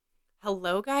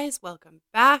Hello, guys. Welcome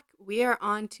back. We are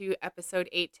on to episode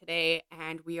 8 today,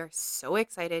 and we are so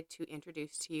excited to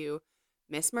introduce to you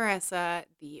Miss Marissa,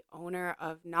 the owner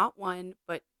of not one,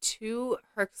 but two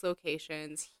Hercs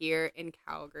locations here in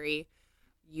Calgary.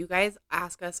 You guys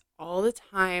ask us all the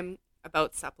time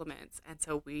about supplements, and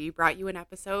so we brought you an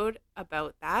episode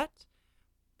about that,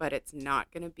 but it's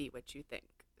not going to be what you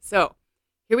think. So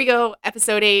here we go,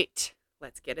 episode 8.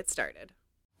 Let's get it started.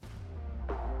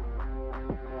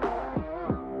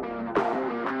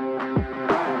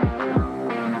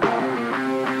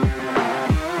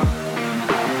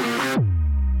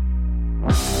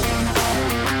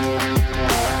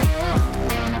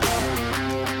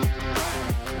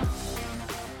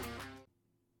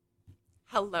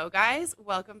 Hello, guys.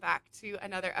 Welcome back to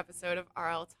another episode of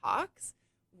RL Talks.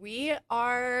 We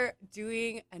are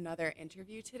doing another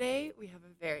interview today. We have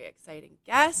a very exciting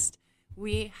guest.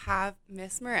 We have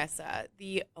Miss Marissa,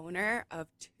 the owner of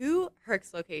two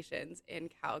Hercs locations in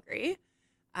Calgary.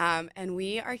 And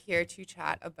we are here to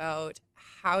chat about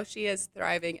how she is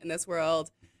thriving in this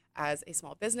world as a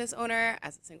small business owner,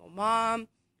 as a single mom,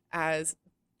 as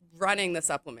running the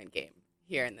supplement game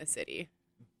here in the city.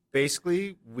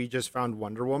 Basically, we just found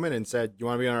Wonder Woman and said, "You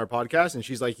want to be on our podcast?" And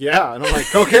she's like, "Yeah." And I'm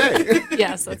like, "Okay."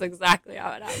 Yes, that's exactly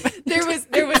how it happened.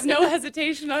 There was no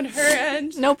hesitation on her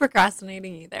end. No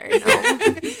procrastinating either.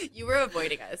 No. You were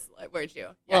avoiding us, weren't you?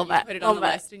 Well, you put it on the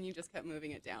bit. list and you just kept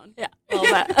moving it down. Yeah.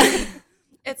 Well,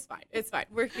 It's fine. It's fine.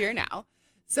 We're here now.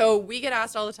 So we get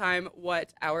asked all the time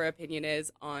what our opinion is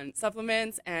on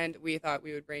supplements, and we thought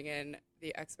we would bring in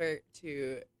the expert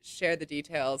to share the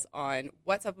details on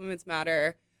what supplements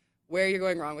matter, where you're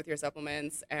going wrong with your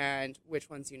supplements, and which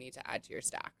ones you need to add to your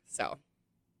stack. So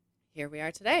here we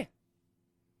are today.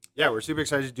 Yeah, we're super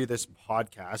excited to do this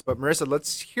podcast. But Marissa,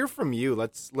 let's hear from you.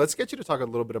 Let's get you to talk a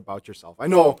little bit about yourself. I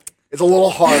know it's a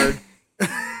little hard.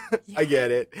 I get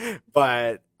it.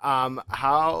 But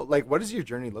what does your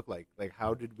journey look like? Like,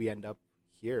 how did we end up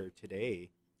here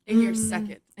today? In your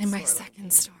second in my store.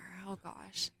 second store. Oh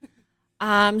gosh.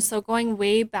 So going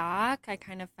way back, I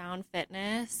kind of found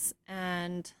fitness,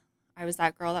 and I was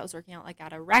that girl that was working out like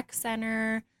at a rec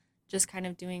center, just kind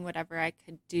of doing whatever I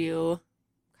could do,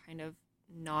 kind of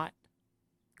not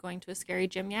going to a scary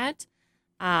gym yet.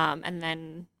 And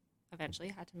then eventually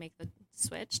had to make the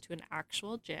switch to an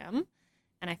actual gym.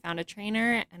 And I found a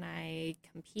trainer and I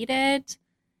competed,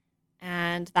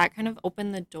 and that kind of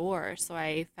opened the door. So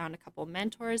I found a couple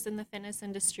mentors in the fitness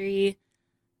industry,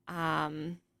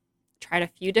 tried a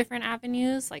few different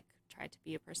avenues, like tried to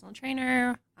be a personal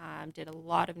trainer, did a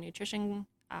lot of nutrition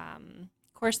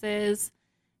courses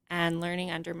and learning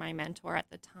under my mentor at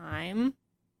the time.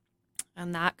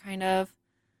 And that kind of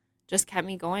just kept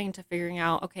me going to figuring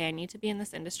out, okay, I need to be in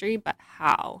this industry, but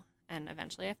how? And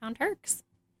eventually I found Hercs.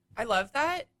 I love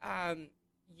that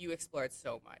you explored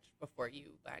so much before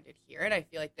you landed here. And I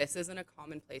feel like this isn't a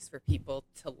common place for people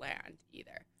to land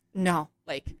either. No.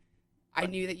 Like, I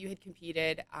knew that you had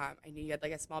competed. I knew you had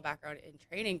like a small background in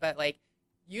training, but like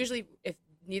usually if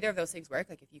neither of those things work,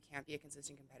 like if you can't be a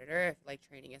consistent competitor, if like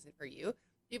training isn't for you,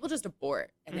 people just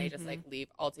abort and they just like leave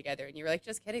altogether. And you were like,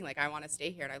 just kidding. Like, I want to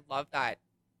stay here. And I love that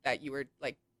you were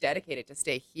like dedicated to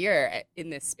stay here in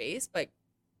this space, but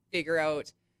figure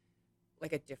out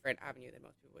like a different avenue than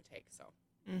most people would take. So,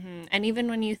 And even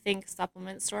when you think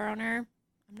supplement store owner,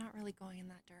 I'm not really going in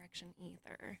that direction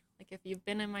either. Like, if you've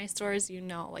been in my stores, you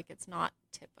know, like, it's not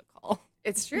typical.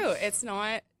 it's true. It's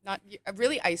not a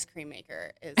really ice cream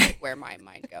maker is like where my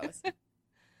mind goes.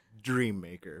 Dream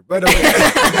maker. But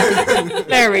okay.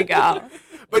 There we go.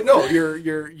 But no,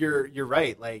 you're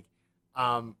right. Like,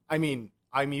 I mean,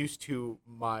 I'm used to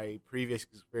my previous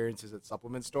experiences at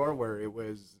supplement store where it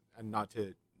was, and not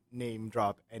to name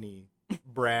drop any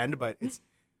brand, but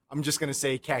I'm just gonna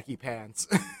say khaki pants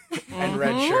and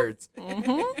red shirts.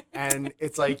 And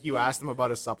it's like you ask them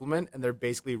about a supplement and they're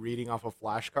basically reading off of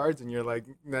flashcards and you're like,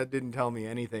 that didn't tell me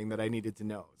anything that I needed to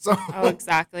know. So Oh,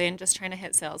 exactly. And just trying to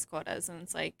hit sales quotas. And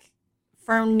it's like,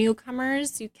 for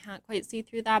newcomers, you can't quite see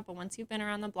through that. But once you've been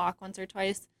around the block once or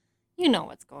twice, you know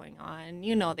what's going on.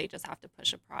 You know they just have to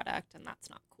push a product, and that's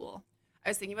not cool. I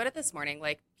was thinking about it this morning.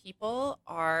 Like, people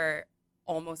are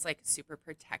almost like super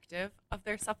protective of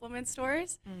their supplement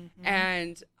stores.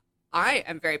 And I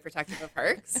am very protective of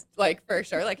Hercs, like, for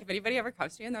sure. Like, if anybody ever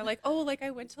comes to me and they're like, oh, like,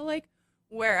 I went to like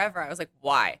wherever, I was like,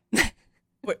 why?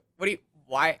 What do you,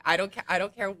 why? I don't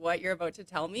care what you're about to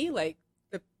tell me. Like,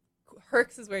 the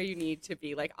Hercs is where you need to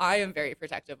be. Like, I am very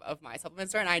protective of my supplement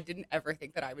store, and I didn't ever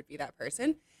think that I would be that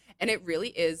person. And it really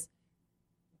is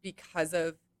because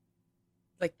of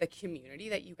like the community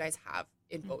that you guys have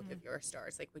in both of your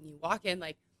stores. Like, when you walk in,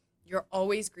 like, you're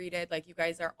always greeted. Like, you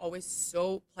guys are always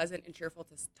so pleasant and cheerful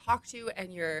to talk to,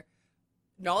 and you're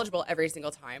knowledgeable every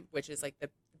single time, which is like the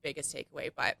biggest takeaway.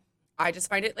 But I just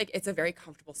find it like it's a very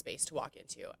comfortable space to walk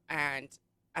into. And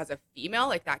as a female,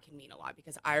 like, that can mean a lot,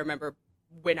 because I remember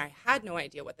when I had no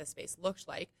idea what this space looked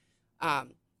like,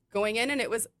 going in, and it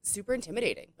was super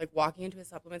intimidating, like walking into a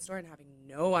supplement store and having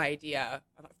no idea.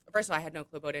 First of all, I had no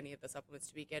clue about any of the supplements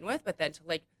to begin with, but then to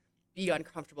like be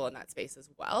uncomfortable in that space as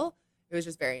well, it was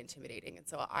just very intimidating. And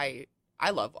so I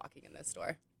love walking in this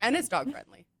store, and it's dog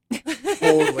friendly.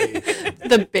 Totally.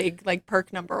 The big like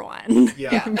perk number one.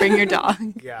 Yeah. You can bring your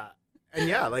dog. Yeah. And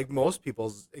yeah, like most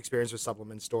people's experience with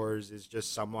supplement stores is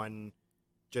just someone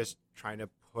just trying to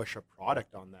push a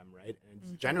product on them, right? And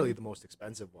it's generally the most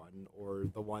expensive one, or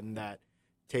the one that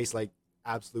tastes like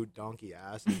absolute donkey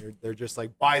ass, and they're just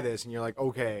like, buy this, and you're like,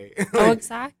 okay. Oh,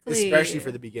 exactly. Especially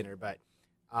for the beginner. But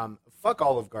fuck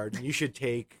Olive Garden. You should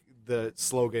take the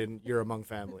slogan, "You're among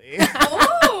family."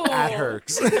 Oh, At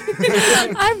Herc's.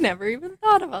 I've never even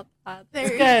thought about that.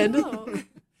 There Good. you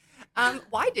go.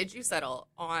 Why did you settle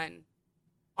on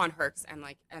Herc's and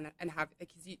like and have,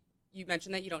 because you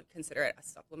mentioned that you don't consider it a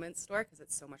supplement store because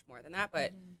it's so much more than that,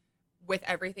 but with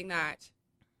everything that,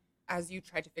 as you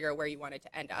tried to figure out where you wanted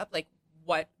to end up, like,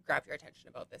 what grabbed your attention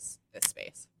about this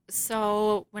space?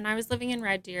 So when I was living in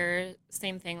Red Deer,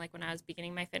 same thing. Like when I was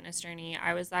beginning my fitness journey,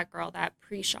 I was that girl that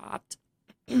pre-shopped.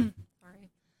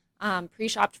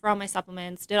 Pre-shopped for all my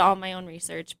supplements, did all my own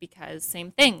research, because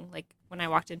same thing. Like when I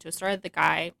walked into a store,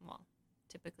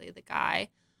 typically the guy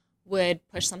would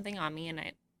push something on me, and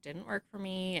it didn't work for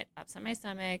me. It upset my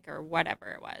stomach or whatever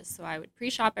it was. So I would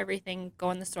pre-shop everything,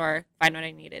 go in the store, find what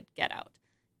I needed, get out.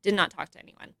 Did not talk to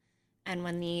anyone. And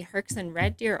when the Herc's in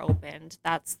Red Deer opened,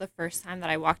 that's the first time that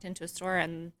I walked into a store,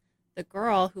 and the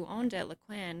girl who owned it,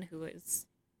 LaQuinn,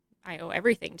 I owe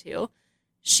everything to,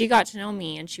 she got to know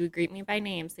me, and she would greet me by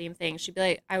name, same thing. She'd be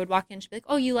like, I would walk in, she'd be like,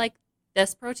 oh, you like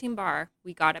this protein bar?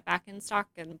 We got it back in stock,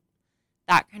 and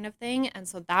that kind of thing. And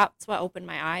so that's what opened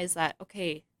my eyes that,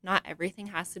 okay, not everything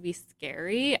has to be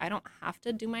scary. I don't have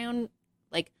to do my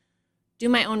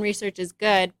own research is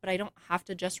good, but I don't have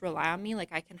to just rely on me. Like,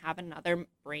 I can have another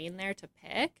brain there to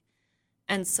pick.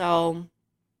 And so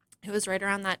it was right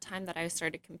around that time that I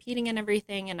started competing and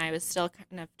everything, and I was still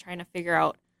kind of trying to figure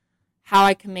out how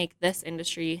I can make this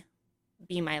industry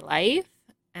be my life.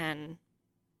 And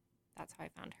that's how I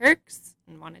found Herc's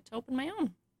and wanted to open my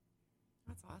own.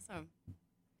 That's awesome.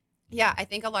 Yeah, I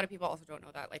think a lot of people also don't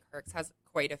know that, like, Herc's has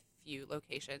quite a few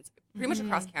locations, pretty much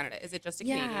across Canada. Is it just a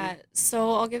Canadian? Yeah,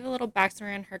 so I'll give a little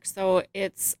backstory on Herc's. So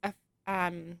it's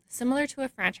similar to a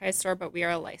franchise store, but we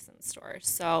are a licensed store.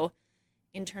 So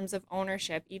in terms of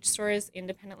ownership, each store is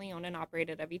independently owned and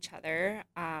operated of each other.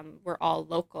 We're all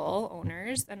local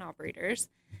owners and operators.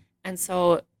 And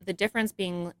so the difference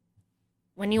being,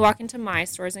 when you walk into my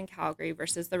stores in Calgary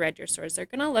versus the Red Deer stores, they're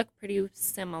going to look pretty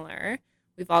similar.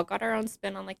 We've all got our own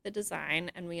spin on like the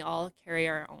design, and we all carry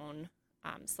our own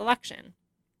selection.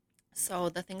 So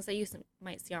the things that you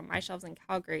might see on my shelves in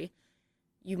Calgary,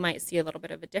 you might see a little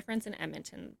bit of a difference in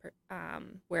Edmonton,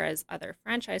 whereas other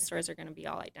franchise stores are going to be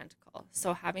all identical.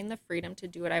 So having the freedom to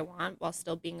do what I want while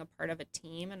still being a part of a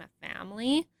team and a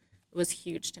family was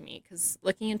huge to me, because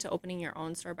looking into opening your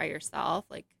own store by yourself,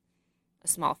 like a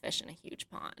small fish in a huge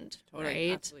pond, Totally,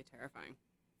 right? absolutely terrifying.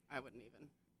 I wouldn't even.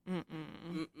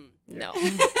 No.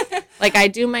 Like, I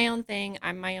do my own thing.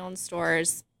 I'm my own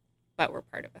stores, but we're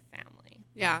part of a family.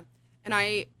 Yeah. And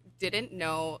I didn't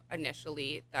know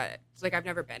initially that, like, I've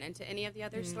never been into any of the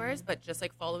other stores, but just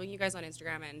like following you guys on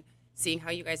Instagram and seeing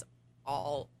how you guys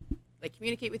all like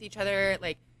communicate with each other,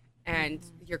 like, and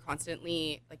you're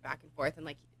constantly like back and forth and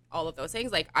like all of those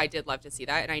things, like, I did love to see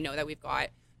that. And I know that we've got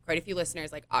quite a few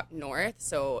listeners like up north.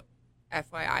 So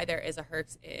FYI, there is a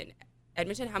Herc's in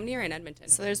Edmonton. How many are in Edmonton?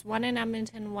 So there's one in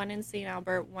Edmonton, one in St.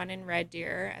 Albert, one in Red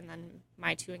Deer, and then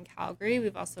my two in Calgary.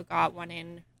 We've also got one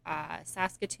in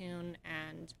Saskatoon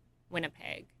and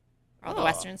Winnipeg, all the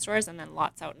Western stores, and then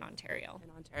lots out in Ontario.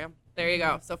 There you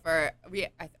go. So we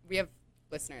have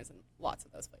listeners in lots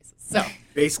of those places. So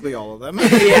Basically all of them.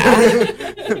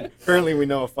 Yeah. Apparently we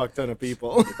know a fuck ton of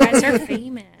people. You guys are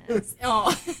famous.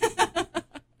 oh.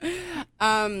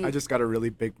 I just got a really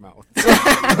big mouth.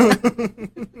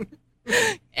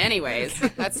 Anyways,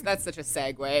 that's such a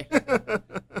segue.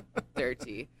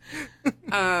 Dirty.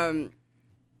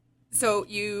 So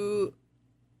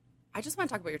I just want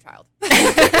to talk about your child.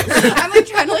 I'm like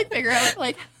trying to like figure out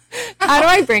like How do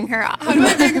I bring her up? how do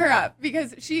I bring her up,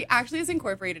 because she actually is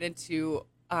incorporated into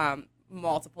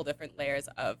multiple different layers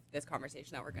of this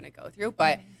conversation that we're going to go through.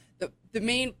 But the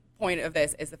main point of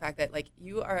this is the fact that like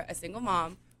you are a single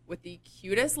mom with the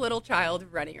cutest little child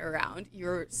running around.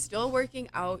 You're still working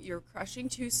out. You're crushing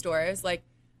 2 stores. Like,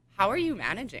 how are you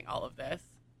managing all of this?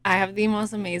 I have the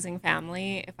most amazing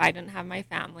family. If I didn't have my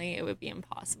family, it would be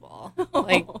impossible.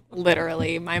 Like,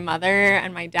 literally, my mother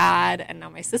and my dad, and now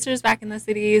my sister's back in the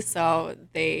city, so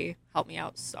they help me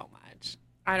out so much.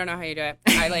 I don't know how you do it.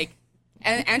 I like,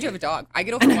 and you have a dog. I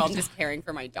get overwhelmed just caring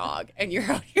for my dog, and you're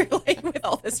out here like with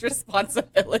all this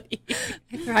responsibility.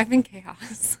 I thrive in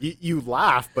chaos. You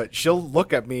laugh, but she'll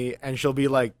look at me and she'll be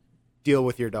like, "Deal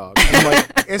with your dog." And I'm like,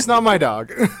 "It's not my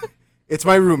dog. It's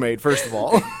my roommate, first of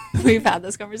all." We've had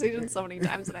this conversation so many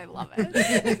times, and I love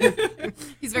it.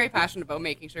 He's very passionate about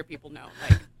making sure people know,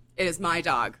 like, it is my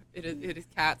dog. It is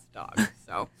Kat's dog.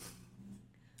 So,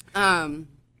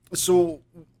 So,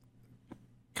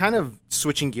 kind of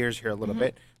switching gears here a little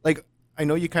bit. Like, I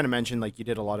know you kind of mentioned like you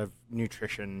did a lot of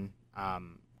nutrition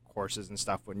courses and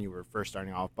stuff when you were first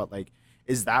starting off, but like,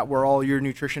 is that where all your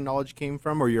nutrition knowledge came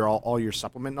from, or all your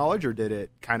supplement knowledge, or did you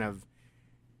kind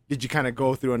of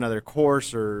go through another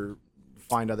course or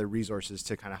find other resources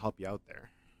to kind of help you out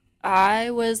there?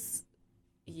 I've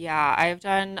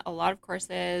done a lot of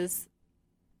courses.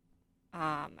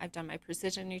 I've done my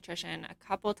precision nutrition a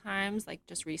couple times, like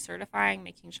just recertifying,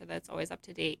 making sure that it's always up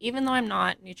to date. Even though I'm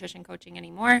not nutrition coaching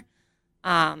anymore,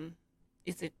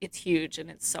 it's huge and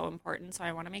it's so important. So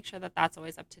I want to make sure that that's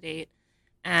always up to date.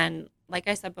 And like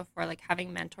I said before, like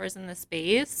having mentors in the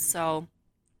space. So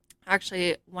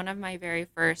actually, one of my very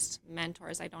first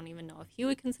mentors, I don't even know if he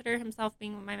would consider himself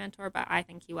being my mentor, but I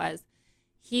think he was.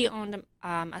 He owned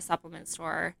a supplement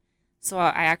store. So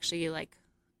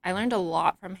I learned a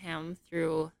lot from him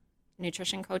through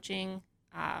nutrition coaching,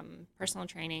 personal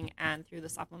training, and through the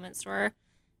supplement store,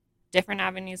 different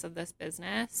avenues of this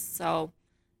business. So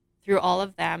through all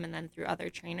of them and then through other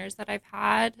trainers that I've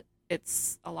had,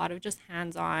 it's a lot of just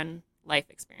hands-on life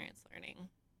experience learning.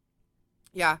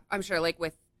 Yeah, I'm sure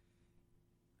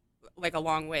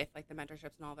along with like the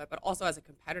mentorships and all that, but also as a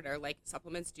competitor, like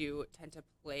supplements do tend to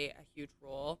play a huge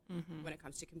role when it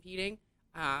comes to competing,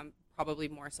 probably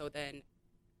more so than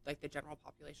like the general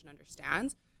population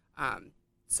understands.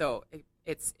 So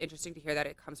it's interesting to hear that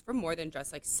it comes from more than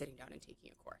just like sitting down and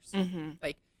taking a course.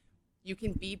 Like you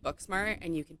can be book smart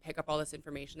and you can pick up all this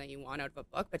information that you want out of a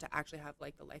book, but to actually have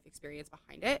like the life experience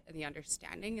behind it and the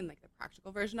understanding and like the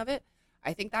practical version of it,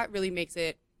 I think that really makes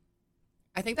it,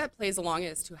 I think that plays along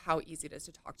as to how easy it is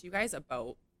to talk to you guys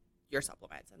about your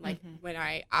supplements. And like when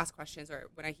I ask questions or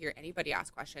when I hear anybody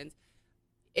ask questions,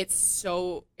 it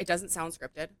doesn't sound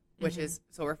scripted, which is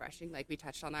so refreshing. Like we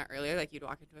touched on that earlier, like you'd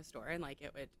walk into a store and like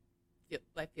it would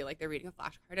feel like they're reading a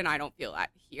flashcard, and I don't feel that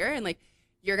here. And like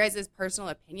your guys' personal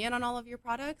opinion on all of your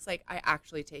products, like I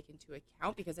actually take into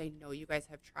account because I know you guys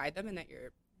have tried them and that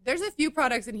there's a few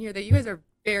products in here that you guys are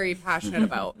very passionate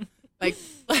about. like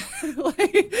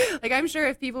I'm sure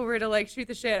if people were to like shoot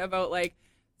the shit about like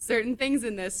certain things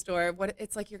in this store,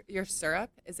 it's like your syrup,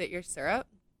 is it your syrup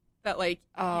that like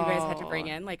you guys had to bring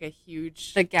in like a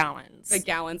huge the gallons the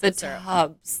of syrup.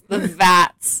 Tubs, the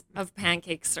vats of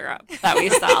pancake syrup that we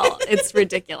sell. It's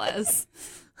ridiculous.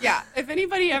 Yeah, if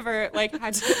anybody ever like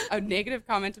had a negative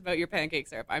comment about your pancake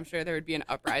syrup, I'm sure there would be an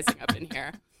uprising up in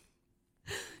here.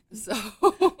 So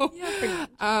yeah, pretty much.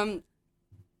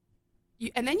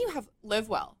 And then you have Live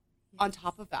Well on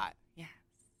top of that. Yeah,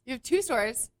 you have 2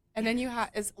 stores, and then you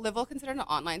have, is Live Well considered an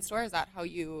online store? Is that how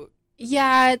you?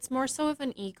 Yeah, it's more so of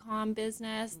an e-com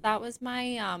business. That was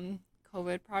my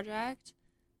COVID project.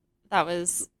 That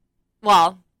was,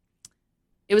 well,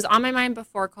 it was on my mind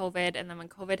before COVID, and then when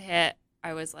COVID hit,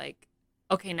 I was like,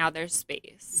 okay, now there's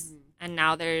space, and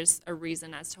now there's a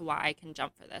reason as to why I can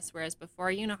jump for this. Whereas before,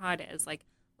 you know how it is, like,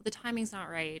 well, the timing's not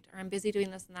right, or I'm busy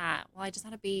doing this and that. Well, I just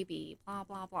had a baby, blah,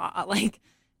 blah, blah. Like,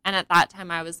 and at that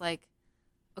time, I was like,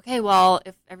 okay, well,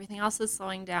 if everything else is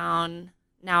slowing down,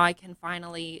 now I can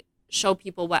finally show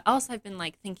people what else I've been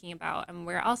like thinking about and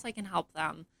where else I can help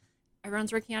them.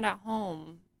 Everyone's working out at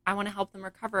home. I want to help them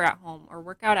recover at home or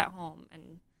work out at home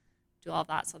and do all of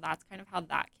that. So that's kind of how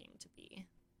that came to be.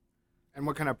 And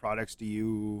what kind of products do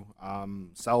you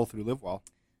sell through LiveWell?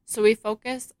 So we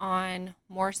focus on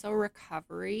more so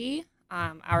recovery.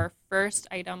 Our first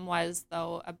item was,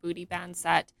 though, a booty band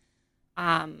set.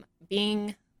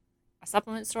 Being a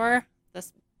supplement store,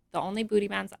 the only booty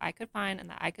bands that I could find and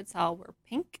that I could sell were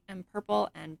pink and purple,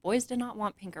 and boys did not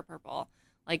want pink or purple.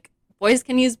 Like, boys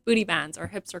can use booty bands or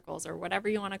hip circles or whatever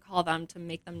you want to call them to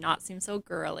make them not seem so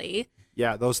girly.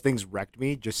 Yeah, those things wrecked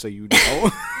me, just so you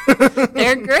know.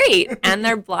 They're great, and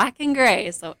they're black and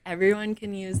gray, so everyone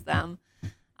can use them.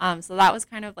 So that was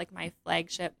kind of like my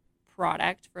flagship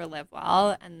product for Live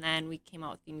Well. And then we came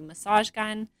out with the massage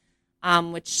gun,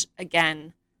 which,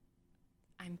 again,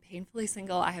 I'm painfully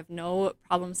single. I have no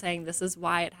problem saying this is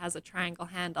why it has a triangle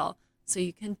handle, so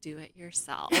you can do it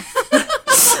yourself.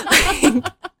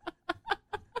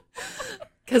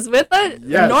 Because with a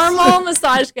normal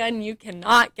massage gun, you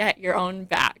cannot get your own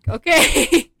back,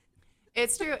 okay?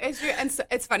 It's true. It's true. And so,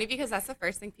 it's funny because that's the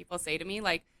first thing people say to me,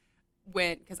 like,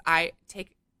 because I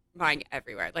take mine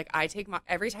everywhere. Like,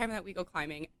 every time that we go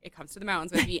climbing, it comes to the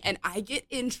mountains with me, and I get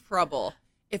in trouble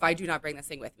if I do not bring this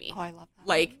thing with me. Oh, I love that.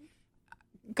 Like,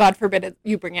 God forbid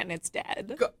you bring it and it's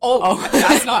dead.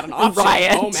 That's not an option.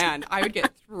 Riot. Oh, man. I would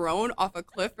get thrown off a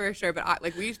cliff for sure. But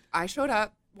I showed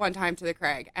up one time to the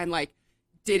Craig and, like,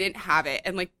 didn't have it.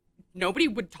 And, like, nobody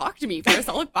would talk to me for a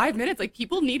solid 5 minutes. Like,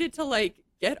 people needed to, like,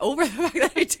 get over the fact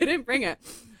that I didn't bring it.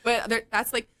 But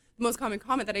that's, like, the most common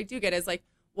comment that I do get is, like,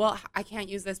 well, I can't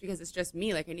use this because it's just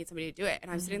me. Like, I need somebody to do it. And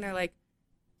I'm sitting there like,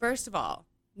 first of all,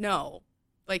 no.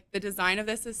 Like, the design of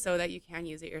this is so that you can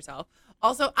use it yourself.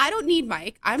 Also, I don't need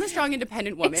Mike. I'm a strong,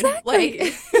 independent woman.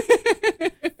 Exactly.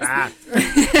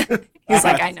 Like, he's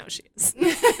like, I know she is.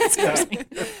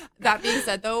 That being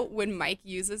said, though, when Mike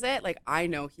uses it, like, I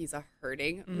know he's a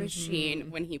hurting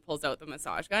machine when he pulls out the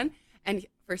massage gun. And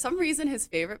for some reason, his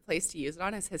favorite place to use it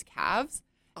on is his calves.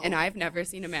 Oh. And I've never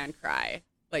seen a man cry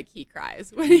like he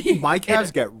cries when he. My calves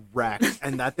get wrecked,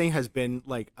 and that thing has been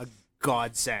like a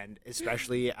godsend,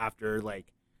 especially after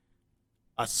like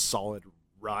a solid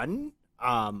run.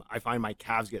 I find my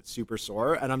calves get super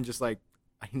sore, and I'm just like,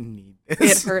 I need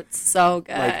this. It hurts so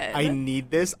good. Like, I need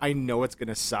this. I know it's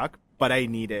gonna suck, but I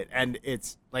need it, and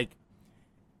it's like,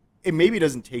 it maybe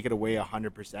doesn't take it away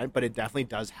 100%, but it definitely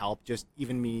does help. Just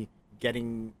even me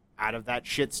getting out of that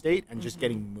shit state and just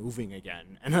getting moving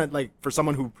again. And like, for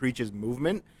someone who preaches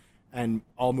movement and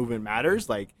all movement matters,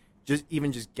 like, just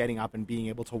getting up and being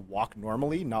able to walk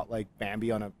normally, not like Bambi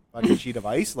on a fucking sheet of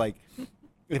ice, like,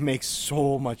 it makes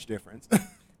so much difference.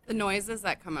 The noises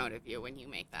that come out of you when you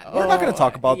make that. We're not going to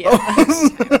talk about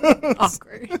those.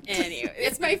 Awkward. Anyway,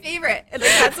 it's my favorite. Like,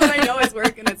 that's what I know is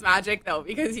working. It's magic, though,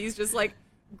 because he's just like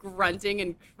grunting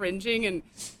and cringing and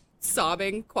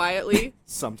sobbing quietly.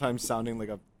 Sometimes sounding like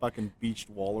a fucking beached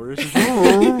walrus.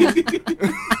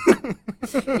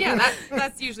 Yeah,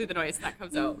 that's usually the noise that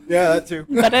comes out. Yeah, that too.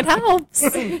 But it helps.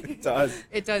 It does.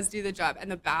 It does do the job.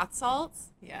 And the bath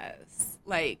salts, Yes.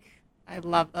 like, I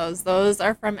love those. Those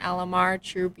are from LMR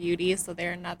True Beauty. So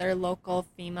they're another local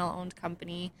female-owned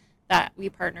company that we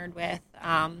partnered with.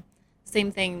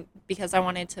 Same thing, because I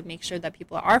wanted to make sure that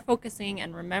people are focusing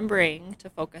and remembering to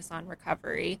focus on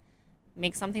recovery.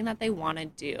 Make something that they want to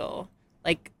do.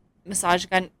 Like, massage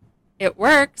gun, it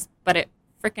works, but it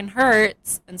freaking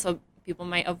hurts. And so people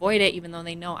might avoid it even though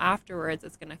they know afterwards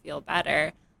it's going to feel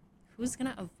better. Who's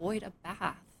going to avoid a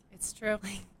bath? it's true.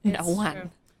 No one. True.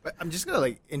 But I'm just gonna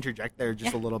like interject there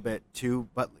just a little bit too,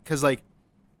 but because like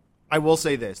I will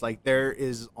say this, like there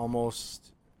is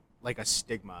almost like a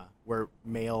stigma where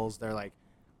males, they're like,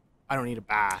 I don't need a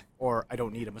bath, or I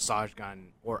don't need a massage gun,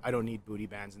 or I don't need booty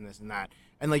bands and this and that.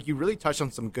 And like you really touched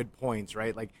on some good points,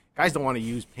 right? Like guys don't want to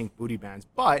use pink booty bands,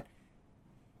 but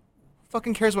who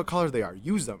fucking cares what color they are?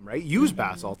 Use them, right? Use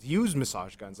bath salts, use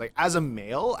massage guns. Like as a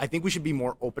male, I think we should be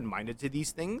more open-minded to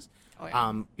these things. Oh,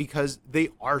 yeah. Because they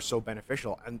are so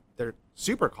beneficial and they're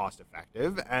super cost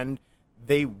effective and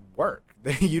they work.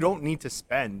 You don't need to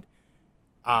spend,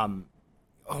 oh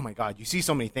my God, you see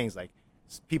so many things like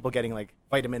people getting like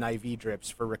vitamin IV drips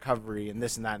for recovery and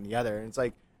this and that and the other. And it's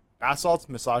like bath salts,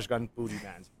 massage gun, booty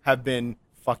bands have been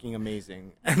fucking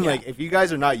amazing. And like, if you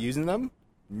guys are not using them,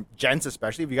 gents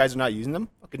especially, if you guys are not using them,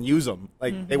 fucking use them.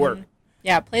 Like they work.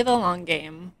 Yeah, play the long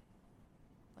game.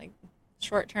 Like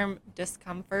short-term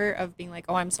discomfort of being like,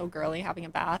 oh, I'm so girly having a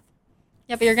bath.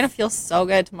 Yeah, but you're gonna feel so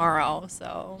good tomorrow.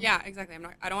 So Yeah, exactly.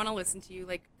 I don't want to listen to you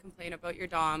like complain about your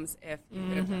DOMs if you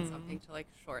could have done something to like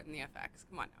shorten the effects.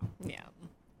 Come on now. yeah.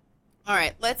 All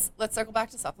right, let's circle back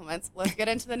to supplements. Let's get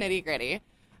into the nitty gritty,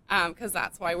 because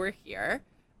that's why we're here.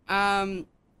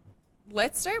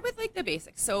 Let's start with like the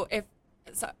basics. So if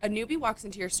a newbie walks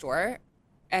into your store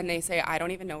and they say, I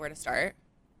don't even know where to start,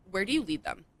 where do you lead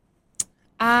them?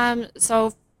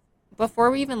 So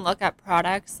before we even look at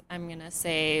products, I'm gonna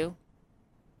say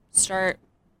start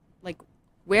like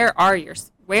where are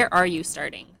you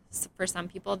starting? For some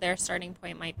people, their starting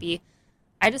point might be,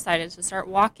 I decided to start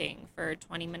walking for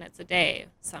 20 minutes a day.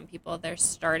 Some people, their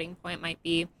starting point might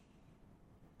be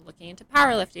looking into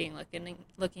powerlifting,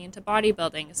 looking into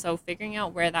bodybuilding. So figuring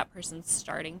out where that person's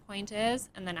starting point is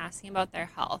and then asking about their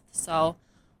health. So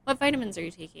what vitamins are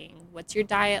you taking? What's your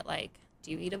diet like? Do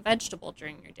you eat a vegetable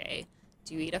during your day?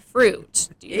 Do you eat a fruit?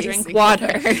 Do you drink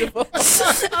water?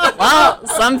 Well,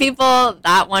 some people,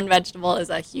 that one vegetable is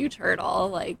a huge hurdle.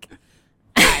 Like,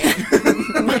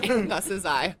 Thus is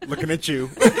I. Looking at you.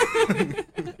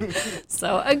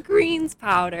 So a greens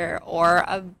powder or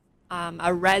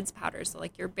a reds powder, so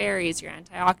like your berries, your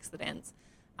antioxidants.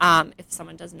 If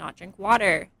someone does not drink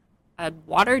water, a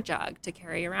water jug to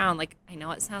carry around. Like, I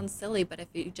know it sounds silly, but if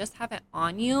you just have it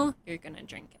on you, you're going to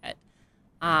drink it.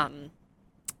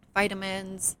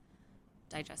 Vitamins,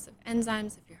 digestive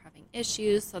enzymes if you're having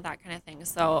issues, so that kind of thing.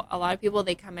 So a lot of people,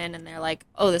 they come in and they're like,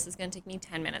 oh, this is going to take me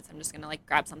 10 minutes. I'm just going to like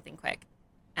grab something quick.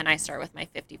 And I start with my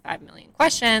 55 million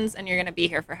questions, and you're going to be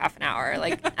here for half an hour.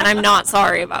 Like, and I'm not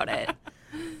sorry about it.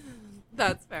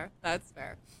 That's fair. That's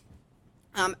fair.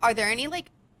 Are there any like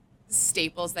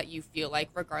staples that you feel like,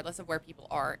 regardless of where people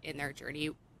are in their journey,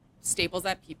 staples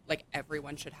that people like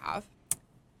everyone should have?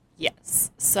 Yes.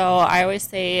 So I always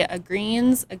say a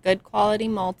greens, a good quality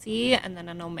multi, and then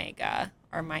an omega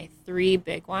are my three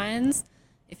big ones.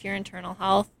 If your internal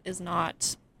health is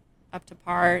not up to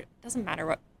par, it doesn't matter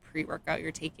what pre-workout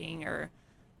you're taking or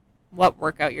what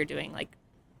workout you're doing. Like,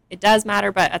 it does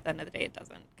matter, but at the end of the day, it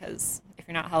doesn't. Because if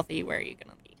you're not healthy, where are you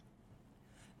going to be?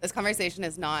 This conversation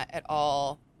is not at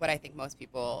all what I think most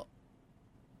people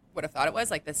would have thought it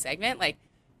was. Like, this segment, like,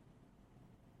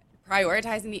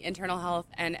 prioritizing the internal health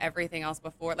and everything else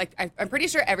before. Like, I'm pretty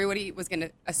sure everybody was going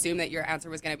to assume that your answer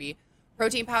was going to be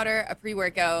protein powder, a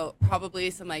pre-workout, probably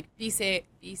some, like,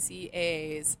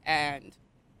 BCAAs, and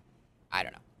I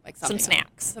don't know. Like some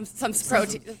snacks. Some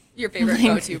protein, your favorite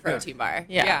go-to protein bar.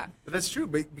 Yeah. But that's true,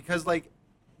 because, like,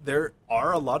 there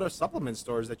are a lot of supplement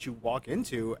stores that you walk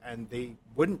into, and they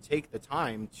wouldn't take the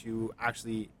time to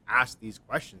actually ask these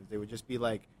questions. They would just be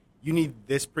like, you need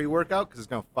this pre-workout because it's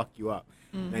going to fuck you up.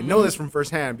 Mm-hmm. And I know this from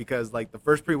firsthand because, like, the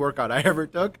first pre-workout I ever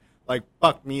took, like,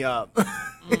 fucked me up.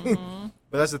 Mm-hmm.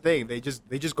 But that's the thing. They just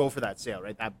go for that sale,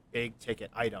 right? That big ticket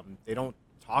item. They don't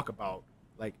talk about,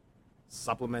 like,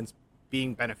 supplements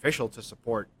being beneficial to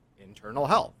support internal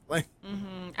health. Like,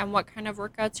 And what kind of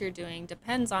workouts you're doing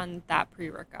depends on that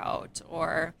pre-workout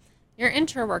or your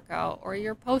intra-workout or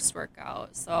your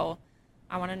post-workout. So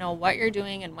I want to know what you're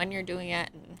doing and when you're doing it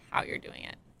and how you're doing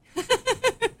it.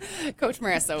 Coach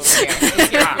Marissa over here. Let's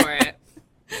hear for it.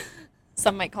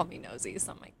 Some might call me nosy.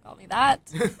 Some might call me that.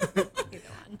 Either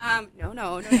one.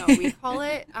 No. We call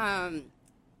it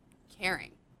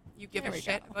caring. You give a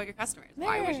shit about your customers.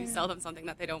 Why would you sell them something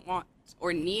that they don't want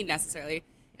or need necessarily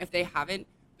if they haven't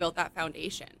built that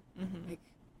foundation? Like,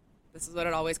 this is what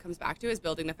it always comes back to, is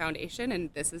building the foundation. And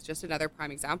this is just another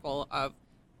prime example of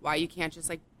why you can't just,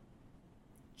 like,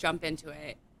 jump into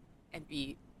it and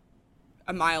be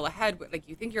a mile ahead. Like,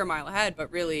 you think you're a mile ahead,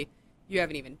 but really you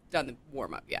haven't even done the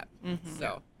warm up yet.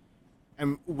 So.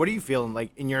 and what are you feeling,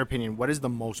 like, in your opinion, what is the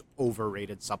most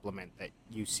overrated supplement that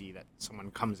you see that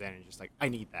someone comes in and just like, I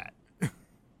need that?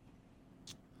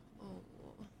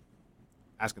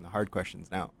 Asking the hard questions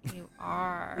now. You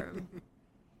are.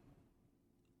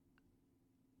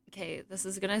 Okay, this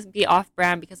is going to be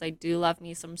off-brand because I do love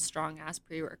me some strong-ass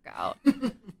pre-workout.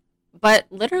 But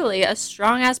literally, a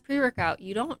strong-ass pre-workout,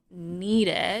 you don't need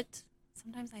it.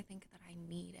 Sometimes I think that I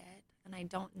need it, and I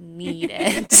don't need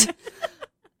it.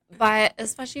 But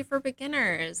especially for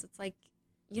beginners, it's like,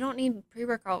 you don't need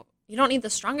pre-workout. You don't need the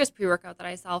strongest pre-workout that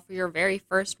I sell for your very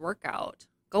first workout.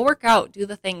 Go work out. Do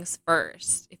the things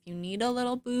first. If you need a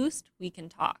little boost, we can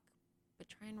talk. But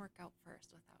try and work out first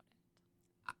without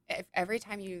it. If every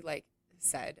time you, like,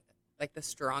 said, like, the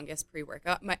strongest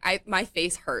pre-workout, my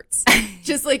face hurts.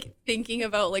 Just, like, thinking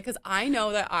about, like, because I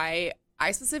know that I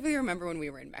specifically remember when we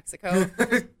were in Mexico.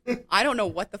 I don't know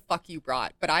what the fuck you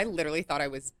brought, but I literally thought I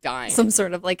was dying. Some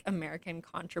sort of, like, American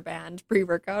contraband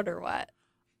pre-workout or what?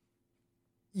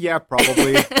 Yeah,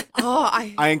 probably.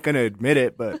 I ain't gonna admit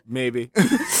it, but maybe.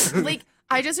 Like,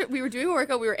 we were doing a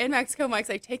workout. We were in Mexico. Mike's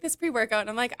like, take this pre-workout. And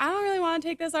I'm like, I don't really want to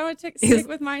take this. I want to stick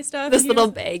with my stuff. This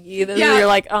little baggie. You're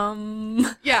like,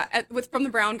 Yeah, from the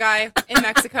brown guy in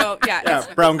Mexico. Yeah,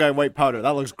 brown guy, white powder.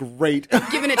 That looks great.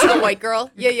 Giving it to the white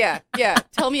girl. Yeah.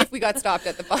 Tell me if we got stopped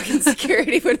at the fucking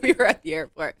security when we were at the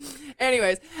airport.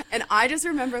 Anyways, and I just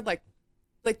remembered, like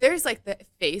there's, like, the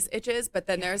face itches, but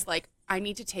then there's, like, I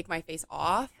need to take my face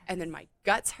off, and then my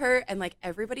guts hurt, and, like,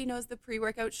 everybody knows the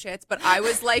pre-workout shits, but I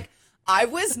was, like, I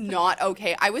was not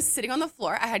okay. I was sitting on the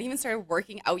floor. I hadn't even started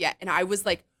working out yet, and I was,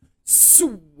 like,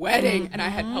 sweating, and I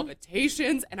had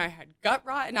palpitations, and I had gut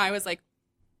rot, and I was, like,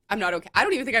 I'm not okay. I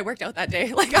don't even think I worked out that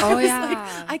day. Like, I was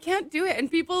like, I can't do it.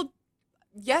 And people,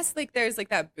 yes, like, there's, like,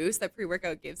 that boost that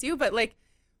pre-workout gives you, but, like,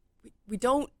 we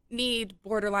don't need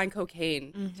borderline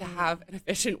cocaine to have an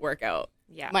efficient workout.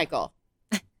 Yeah. Michael.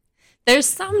 There's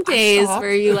some days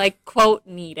where you, like, quote,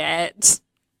 need it,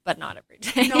 but not every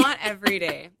day. Not every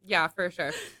day. Yeah, for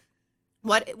sure.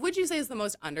 What would you say is the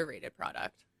most underrated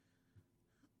product?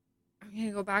 I'm going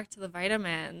to go back to the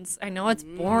vitamins. I know it's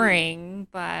boring,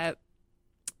 but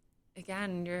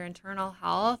again, your internal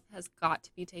health has got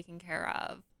to be taken care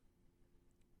of.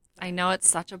 I know it's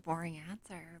such a boring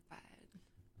answer,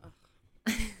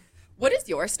 but what does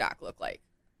your stack look like?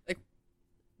 Like,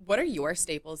 what are your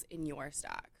staples in your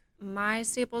stack? my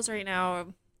staples right now,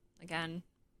 again,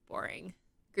 boring.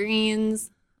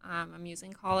 Greens. I'm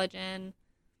using collagen.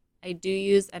 I do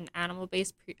use an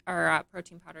animal-based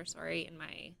protein powder, in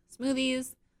my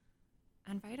smoothies,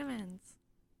 and vitamins.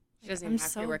 She doesn't even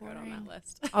have to work out on that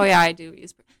list. Oh yeah, I do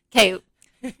use. Okay,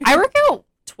 I work out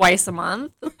twice a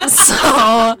month,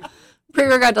 so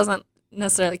pre-workout doesn't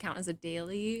necessarily count as a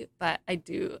daily, but I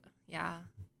do. Yeah,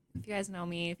 if you guys know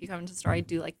me, if you come into the store, I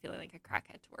do like feeling like a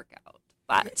crackhead to work out,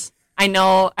 but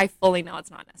I fully know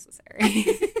it's not necessary.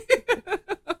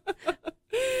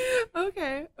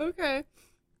 Okay.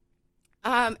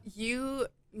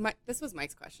 This was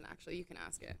Mike's question, actually. You can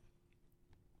ask it.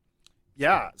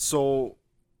 Yeah. So,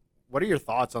 what are your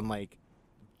thoughts on like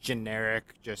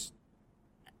generic, just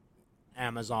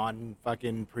Amazon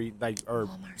fucking or Walmart.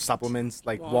 supplements,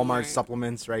 like Walmart. Walmart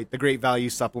supplements, right? The great value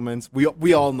supplements.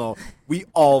 We all know. We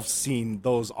all seen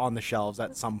those on the shelves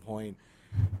at some point.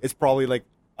 It's probably like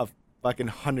a fucking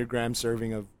 100-gram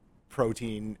serving of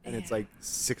protein, and it's like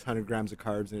 600 grams of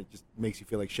carbs, and it just makes you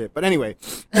feel like shit. But anyway.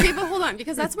 Okay, but hold on,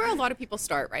 because that's where a lot of people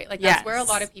start, right? Like, that's Yes. where a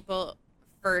lot of people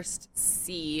first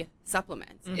see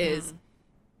supplements is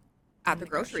at the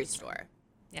grocery store.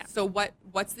 Yeah. So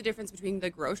what's the difference between the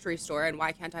grocery store and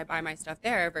why can't I buy my stuff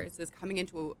there versus coming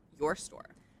into your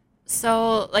store?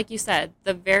 So, like you said,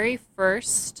 the very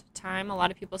first time a lot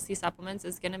of people see supplements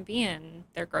is going to be in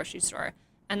their grocery store.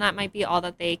 And that might be all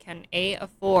that they can, A,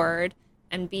 afford,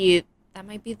 and B, that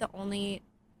might be the only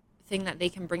thing that they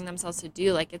can bring themselves to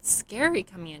do. Like, it's scary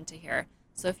coming into here.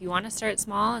 So if you want to start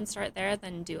small and start there,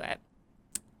 then do it.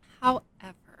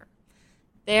 However,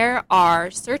 there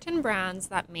are certain brands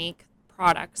that make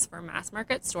products for mass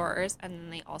market stores, and then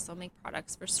they also make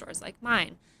products for stores like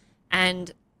mine.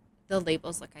 And the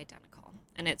labels look identical,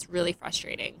 and it's really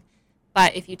frustrating.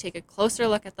 But if you take a closer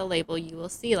look at the label, you will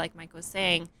see, like Mike was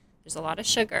saying, there's a lot of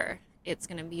sugar. It's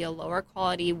going to be a lower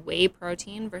quality whey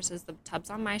protein versus the tubs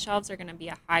on my shelves are going to be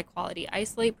a high quality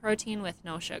isolate protein with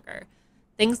no sugar.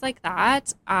 Things like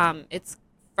that. It's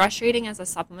frustrating as a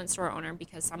supplement store owner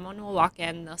because someone will walk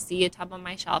in, they'll see a tub on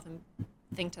my shelf and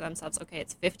think to themselves, okay,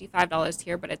 it's $55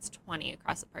 here, but it's $20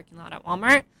 across the parking lot at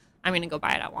Walmart. I'm going to go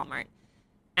buy it at Walmart.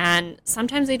 And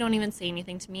sometimes they don't even say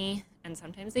anything to me, and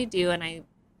sometimes they do, and I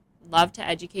love to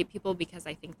educate people because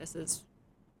I think this is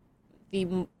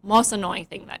the most annoying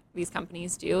thing that these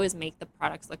companies do is make the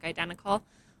products look identical,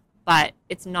 but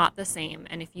it's not the same.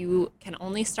 And if you can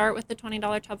only start with the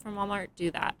 $20 tub from Walmart,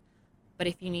 do that. But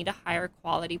if you need a higher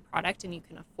quality product and you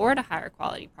can afford a higher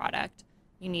quality product,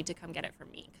 you need to come get it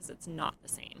from me because it's not the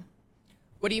same.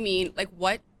 What do you mean? Like,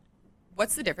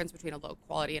 what's the difference between a low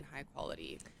quality and high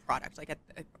quality product? Like, a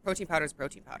protein powder is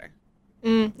protein powder.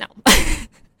 No.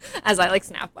 As I like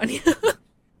snap on you.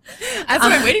 That's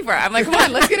what I'm waiting for. I'm like, come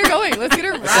on, let's get her going. Let's get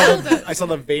her rattled. I saw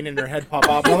the vein in her head pop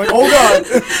up. I'm like, oh god.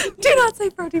 Do not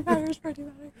say protein powder is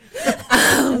protein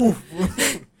powder.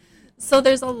 So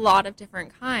there's a lot of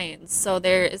different kinds. So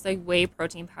there is a whey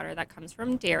protein powder that comes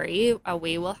from dairy. A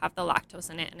whey will have the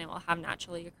lactose in it, and it will have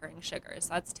naturally occurring sugars.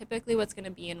 So that's typically what's going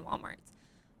to be in Walmart,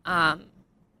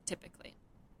 typically.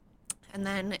 And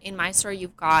then in my store,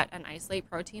 you've got an isolate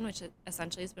protein, which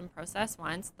essentially has been processed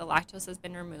once. The lactose has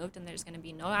been removed, and there's going to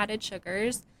be no added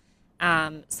sugars.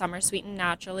 Some are sweetened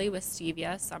naturally with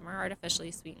stevia. Some are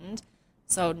artificially sweetened.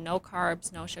 So no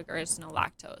carbs, no sugars, no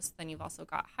lactose. Then you've also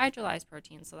got hydrolyzed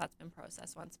protein, so that's been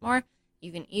processed once more.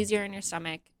 Even easier in your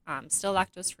stomach, still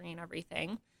lactose-free and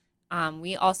everything.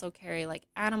 We also carry like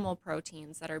animal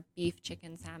proteins that are beef,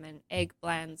 chicken, salmon, egg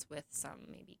blends with some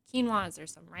maybe quinoas or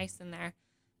some rice in there.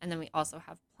 And then we also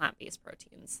have plant-based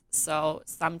proteins. So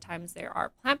sometimes there are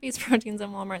plant-based proteins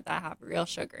in Walmart that have real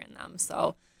sugar in them.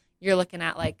 So you're looking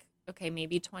at like, okay,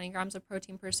 maybe 20 grams of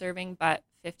protein per serving, but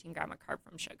 15 grams of carb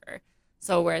from sugar.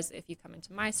 So whereas if you come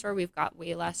into my store, we've got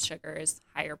way less sugars,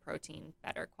 higher protein,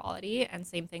 better quality. And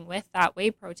same thing with that whey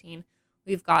protein.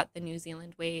 We've got the New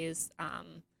Zealand wheys,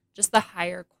 just the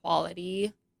higher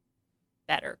quality,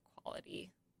 better quality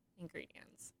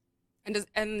ingredients.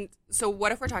 And so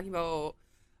what if we're talking about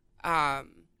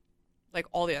like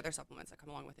all the other supplements that come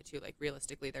along with it too? Like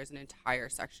realistically, there's an entire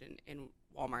section in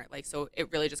Walmart. Like, so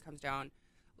it really just comes down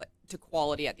like to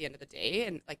quality at the end of the day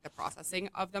and like the processing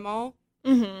of them all.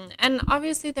 Mm-hmm. And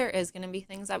obviously there is going to be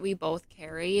things that we both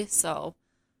carry. So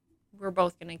we're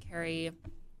both going to carry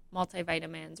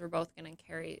multivitamins. We're both going to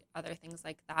carry other things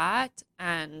like that.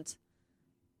 And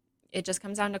it just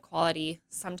comes down to quality.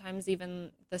 Sometimes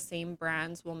even the same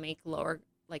brands will make lower,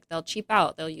 like they'll cheap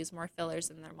out. They'll use more fillers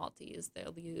in their multis.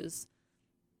 They'll use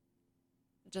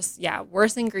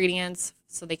worse ingredients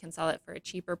so they can sell it for a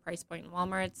cheaper price point in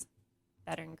Walmart's.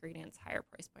 Better ingredients, higher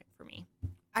price point for me.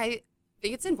 I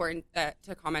think it's important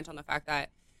to comment on the fact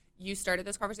that you started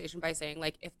this conversation by saying,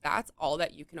 like, if that's all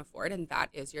that you can afford and that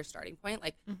is your starting point,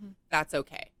 like, that's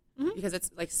okay. Because it's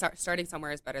like starting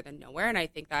somewhere is better than nowhere. And I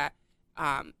think that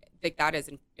like that is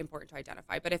important to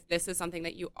identify. But if this is something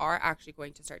that you are actually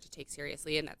going to start to take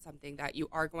seriously, and that's something that you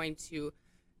are going to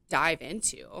dive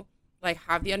into, like,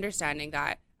 have the understanding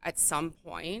that at some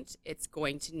point it's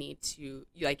going to need to,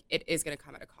 like, it is going to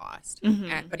come at a cost.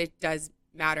 But it does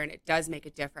matter, and it does make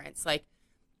a difference. Like,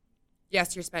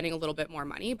 yes, you're spending a little bit more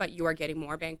money, but you are getting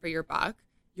more bang for your buck.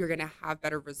 You're going to have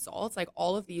better results. Like,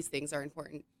 all of these things are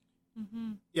important.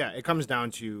 Yeah, it comes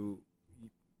down to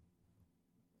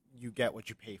you get what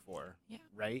you pay for,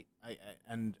 right?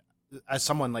 And as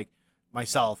someone like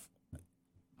myself,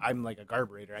 I'm like a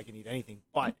carburetor. I can eat anything,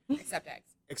 but except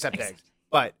eggs.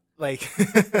 But like,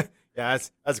 yeah,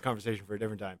 that's a conversation for a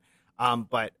different time.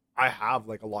 But I have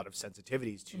like a lot of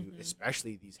sensitivities to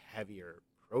especially these heavier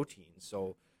proteins.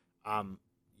 So,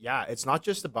 yeah, it's not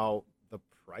just about the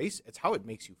price; it's how it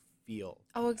makes you feel.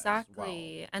 Oh,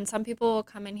 exactly. Well. And some people will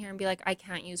come in here and be like, I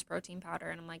can't use protein powder.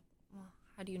 And I'm like, well,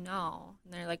 how do you know?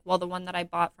 And they're like, well, the one that I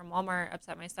bought from Walmart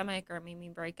upset my stomach or made me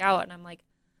break out. And I'm like,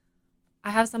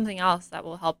 I have something else that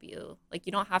will help you. Like,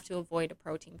 you don't have to avoid a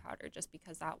protein powder just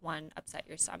because that one upset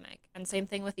your stomach. And same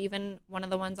thing with even one of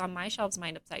the ones on my shelves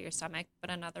might upset your stomach, but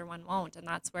another one won't. And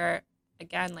that's where,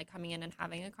 again, like coming in and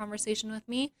having a conversation with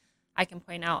me, I can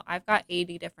point out I've got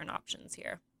 80 different options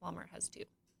here. Walmart has 2.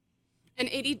 And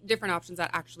 80 different options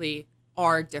that actually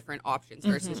are different options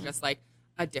versus just like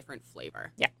a different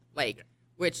flavor. Yeah. Like,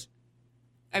 which,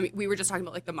 I mean, we were just talking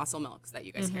about like the muscle milks that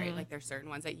you guys carry. Like, there's certain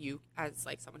ones that you, as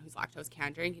like someone who's lactose,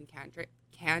 can drink and can't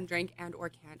drink,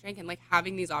 and like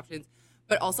having these options,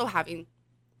 but also having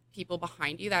people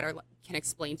behind you that are can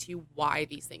explain to you why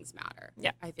these things matter.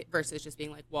 Yeah. I think versus just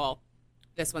being like, well,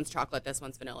 this one's chocolate, this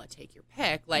one's vanilla, take your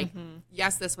pick. Like,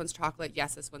 yes, this one's chocolate,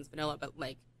 yes, this one's vanilla, but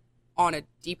like, on a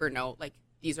deeper note, like,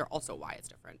 these are also why it's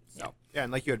different. So yeah,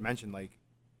 and like you had mentioned, like,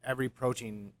 every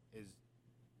protein is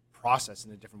processed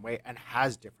in a different way and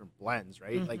has different blends,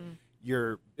 right? Like,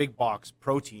 your big box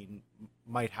protein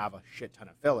might have a shit ton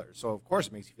of fillers, so of course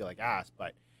it makes you feel like ass.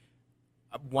 But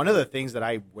one of the things that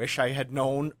I wish I had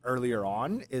known earlier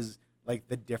on is like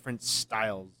the different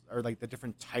styles or like the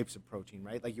different types of protein,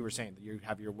 right? Like you were saying, you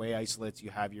have your whey isolates,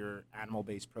 you have your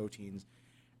animal-based proteins,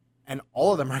 and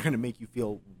all of them are going to make you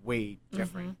feel way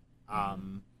different.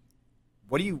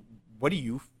 What do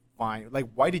you find? Like,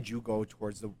 why did you go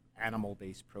towards the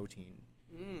animal-based protein?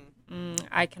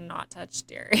 I cannot touch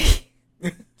dairy.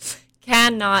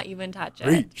 Cannot even touch it.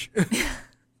 Reach.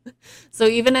 So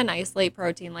even an isolate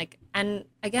protein, like, and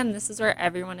again, this is where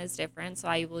everyone is different. So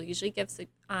I will usually give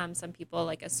some people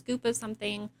like a scoop of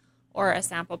something or a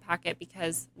sample packet,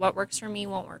 because what works for me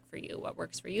won't work for you. What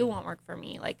works for you won't work for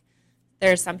me. Like,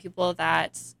 there's some people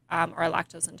that are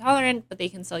lactose intolerant, but they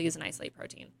can still use an isolate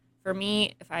protein. For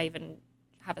me, if I even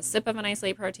have a sip of an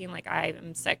isolate protein, like, I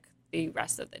am sick the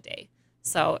rest of the day.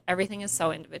 So everything is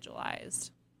so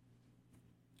individualized.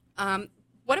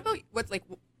 What about what's like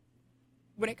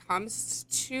when it comes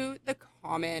to the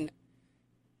common?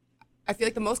 I feel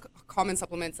like the most common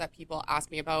supplements that people ask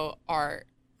me about are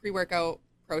pre-workout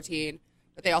protein,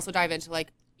 but they also dive into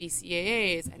like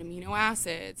BCAAs and amino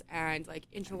acids and like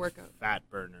intra-workout fat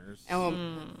burners.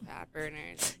 Fat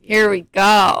burners. Yeah. Here we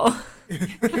go.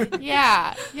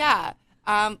 yeah.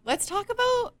 Let's talk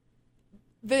about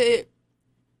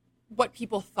what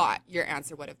people thought your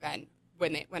answer would have been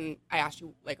when I asked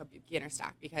you like a beginner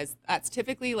stack, because that's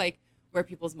typically like where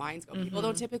people's minds go. People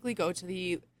don't typically go to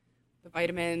the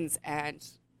vitamins and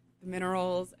the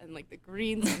minerals and like the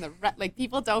greens and the like,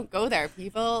 people don't go there.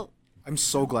 I'm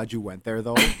so glad you went there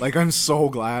though. Like, I'm so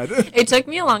glad. It took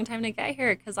me a long time to get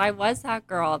here because I was that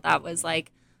girl that was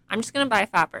like, I'm just going to buy a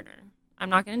fat burner.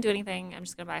 I'm not going to do anything. I'm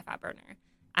just going to buy a fat burner.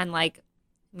 And like,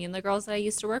 me and the girls that I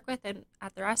used to work with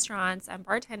at the restaurants and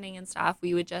bartending and stuff,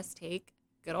 we would just take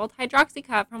good old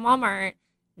Hydroxycut from Walmart,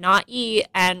 not eat,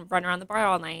 and run around the bar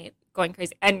all night going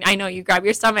crazy. And I know you grab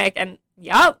your stomach and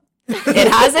yep,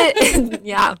 it has it.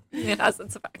 Yeah, it has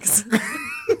its effects.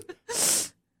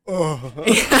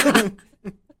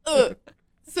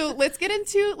 So let's get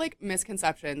into like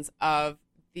misconceptions of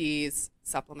these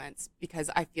supplements, because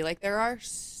I feel like there are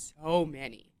so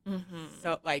many.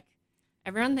 So like,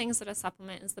 everyone thinks that a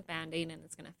supplement is the Band-Aid and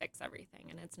it's going to fix everything,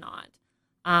 and it's not.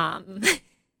 I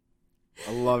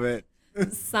love it.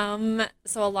 So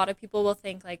a lot of people will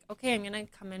think like, okay, I'm going to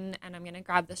come in and I'm going to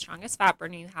grab the strongest fat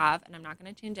burner you have, and I'm not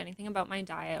going to change anything about my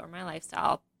diet or my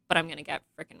lifestyle, but I'm going to get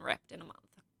freaking ripped in a month.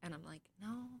 And I'm like,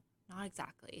 no, not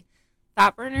exactly.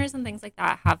 Fat burners and things like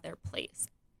that have their place.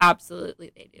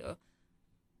 Absolutely they do.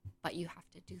 But you have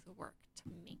to do the work to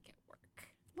make it work.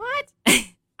 What?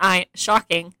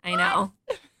 Shocking, I know.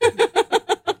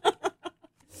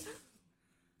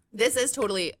 This is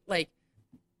totally like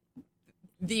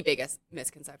the biggest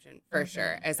misconception for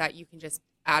sure, is that you can just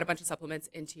add a bunch of supplements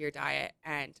into your diet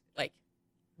and like,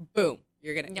 boom,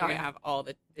 you're gonna have all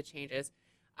the changes.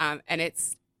 And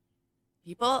it's,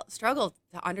 people struggle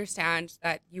to understand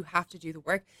that you have to do the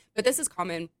work, but this is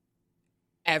common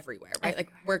everywhere, right?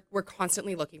 Like we're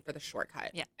constantly looking for the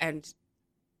shortcut. Yeah. And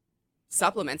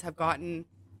supplements have gotten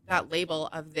that label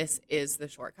of this is the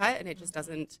shortcut, and it just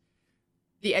doesn't,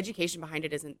 the education behind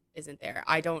it isn't there.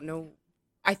 I don't know.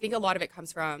 I think a lot of it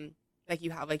comes from, like,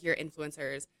 you have like your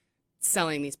influencers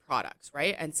selling these products,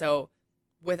 right? And so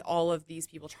with all of these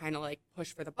people trying to like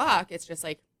push for the buck, it's just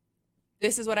like,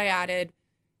 this is what I added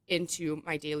into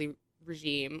my daily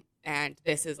regime, and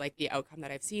this is like the outcome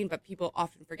that I've seen. But people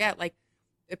often forget, like,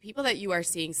 the people that you are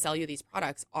seeing sell you these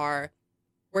products are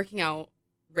working out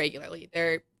regularly.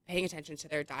 They're paying attention to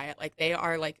their diet. Like, they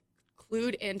are like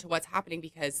clued into what's happening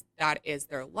because that is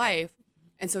their life.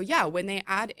 And so, yeah, when they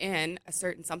add in a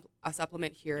certain a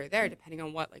supplement here or there, depending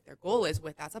on what like their goal is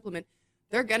with that supplement,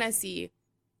 they're gonna see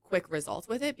quick results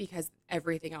with it because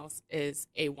everything else is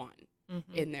A1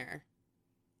 in their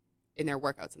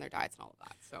workouts and their diets and all of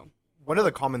that. So one of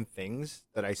the common things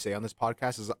that I say on this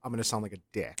podcast is I'm going to sound like a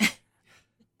dick.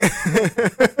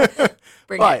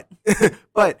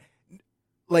 But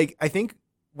like, I think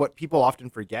what people often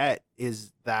forget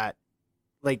is that,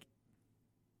 like,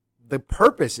 the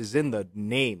purpose is in the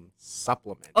name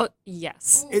supplement. Oh,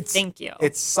 yes. Thank you.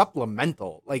 It's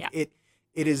supplemental. Like, it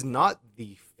is not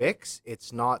the fix.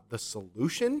 It's not the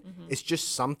solution. It's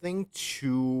just something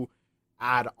to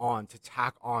add on, to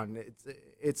tack on.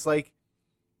 It's like,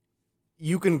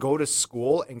 you can go to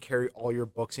school and carry all your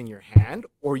books in your hand,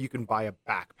 or you can buy a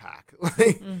backpack.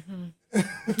 Like,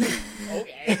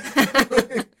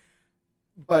 okay.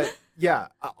 But yeah,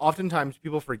 oftentimes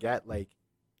people forget, like,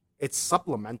 it's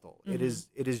supplemental. It is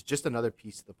just another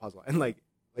piece of the puzzle. And like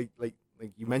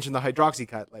you mentioned the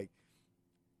hydroxycut. Like,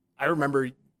 I remember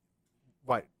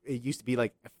what it used to be,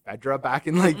 like ephedra back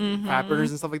in like fat burners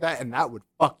and stuff like that, and that would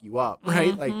fuck you up,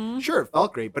 right? Like, sure, it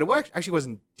felt great, but it actually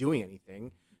wasn't doing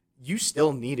anything. You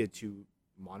still needed to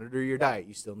monitor your diet.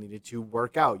 You still needed to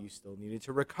work out. You still needed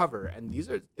to recover. And these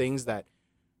are things that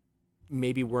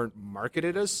maybe weren't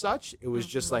marketed as such. It was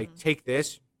just like, take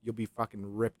this, you'll be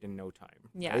fucking ripped in no time.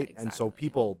 Yeah, right? exactly. And so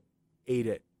people ate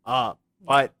it up,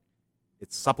 but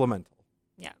it's supplemental.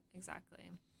 Yeah, exactly.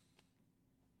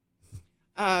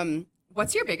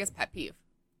 What's your biggest pet peeve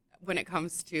when it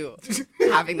comes to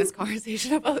having this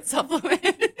conversation about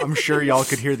supplements? I'm sure y'all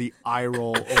could hear the eye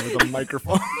roll over the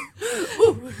microphone.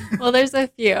 Well, there's a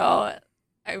few.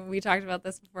 We talked about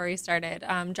this before we started.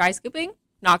 Dry scooping,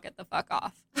 knock it the fuck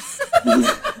off.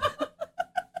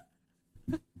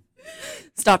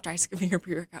 Stop dry scooping your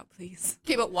pre-workout, please.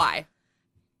 Okay, but why?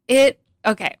 Okay.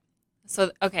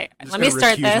 Let me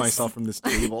start this. Myself from this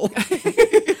table.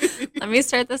 Let me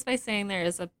start this by saying there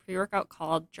is a pre-workout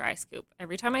called Dry Scoop.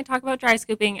 Every time I talk about dry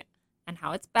scooping and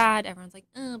how it's bad, everyone's like,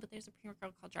 oh, but there's a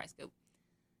pre-workout called Dry Scoop.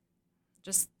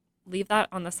 Just leave that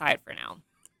on the side for now.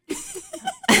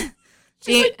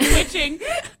 She's like twitching.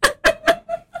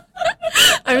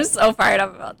 I'm so fired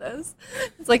up about this.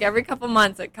 It's like every couple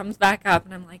months it comes back up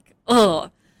and I'm like, oh.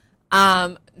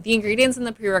 The ingredients in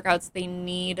the pre-workouts, they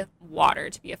need water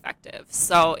to be effective.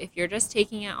 So if you're just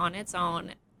taking it on its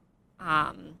own,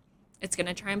 it's going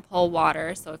to try and pull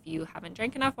water. So if you haven't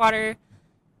drank enough water,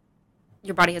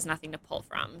 your body has nothing to pull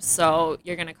from. So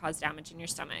you're going to cause damage in your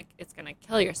stomach. It's going to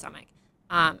kill your stomach.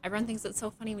 Everyone thinks it's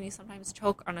so funny when you sometimes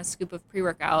choke on a scoop of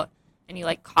pre-workout and you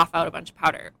like cough out a bunch of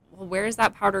powder. Well, where is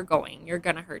that powder going? You're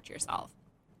going to hurt yourself.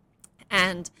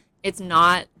 And it's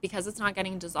not, because it's not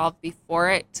getting dissolved before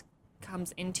it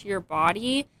comes into your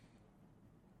body,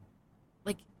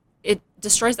 like, it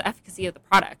destroys the efficacy of the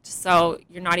product. So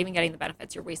you're not even getting the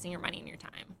benefits. You're wasting your money and your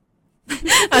time.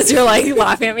 As you're like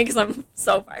laughing at me because I'm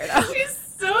so fired up.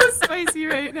 She's so spicy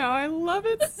right now. I love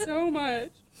it so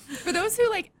much. For those who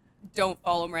like don't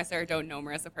follow Marissa or don't know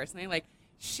Marissa personally, like,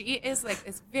 she is like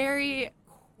this very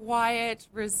quiet,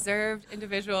 reserved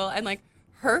individual, and like,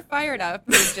 her fired up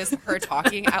is just her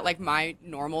talking at like my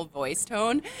normal voice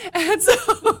tone. And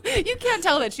so you can't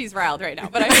tell that she's riled right now,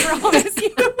 but I promise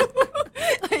you,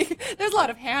 like, There's a lot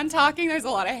of hand talking. There's a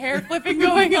lot of hair flipping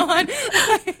going on.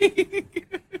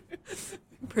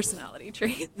 Personality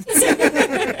traits.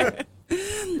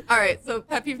 All right, so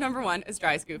pet peeve number 1 is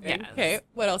dry scooping. Yes. Okay,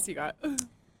 what else you got?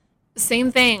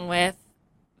 Same thing with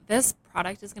this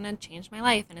product is going to change my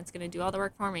life and it's going to do all the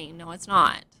work for me. No, it's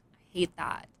not. I hate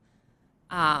that.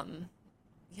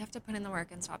 You have to put in the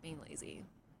work and stop being lazy.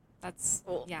 That's,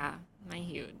 my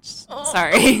huge.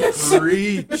 Sorry.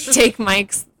 Preach. Take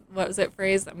Mike's, what was it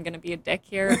phrase? I'm going to be a dick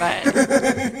here, but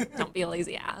don't be a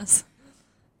lazy ass.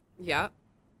 Yeah.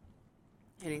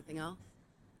 Anything else?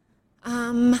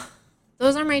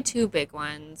 Those are my 2 big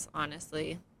ones,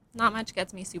 honestly. Not much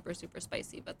gets me super, super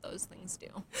spicy, but those things do.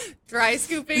 Dry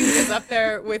scooping is up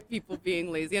there with people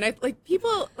being lazy. And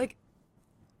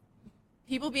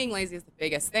people being lazy is the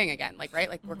biggest thing again, right?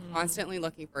 Like we're constantly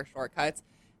looking for shortcuts.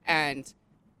 And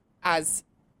as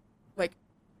like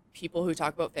people who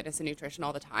talk about fitness and nutrition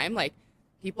all the time, like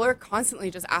people are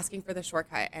constantly just asking for the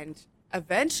shortcut. And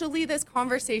eventually this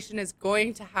conversation is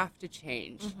going to have to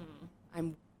change.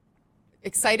 I'm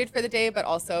excited for the day, but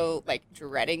also like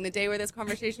dreading the day where this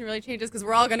conversation really changes because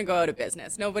we're all going to go out of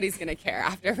business. Nobody's going to care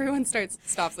after everyone stops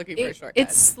looking for a shortcut.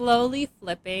 It's slowly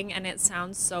flipping, and it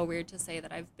sounds so weird to say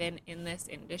that I've been in this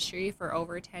industry for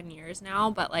over 10 years now,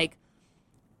 but like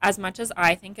as much as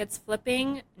I think it's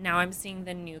flipping, now I'm seeing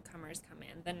the newcomers come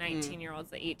in, the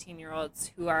 19-year-olds, the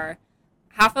 18-year-olds who are,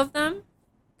 half of them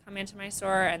come into my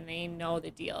store and they know the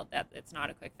deal that it's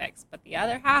not a quick fix, but the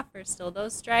other half are still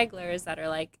those stragglers that are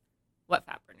like, what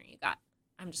fat burner you got?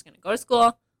 I'm just going to go to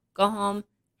school, go home,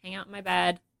 hang out in my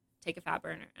bed, take a fat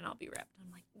burner, and I'll be ripped.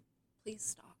 I'm like, please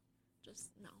stop.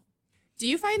 Just no. Do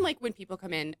you find like when people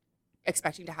come in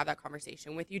expecting to have that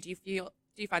conversation with you, do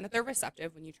you find that they're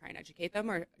receptive when you try and educate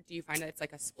them, or do you find that it's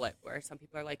like a split where some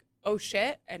people are like, oh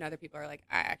shit, and other people are like,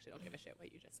 I actually don't give a shit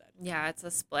what you just said? Yeah, it's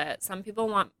a split. Some people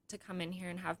want to come in here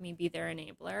and have me be their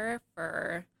enabler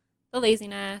for the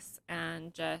laziness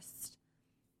and just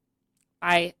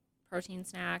buy protein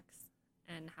snacks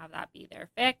and have that be their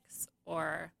fix,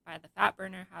 or buy the fat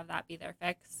burner, have that be their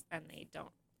fix, and they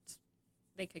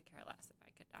could care less if I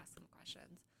could ask them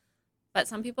questions. But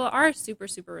some people are super,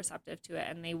 super receptive to it,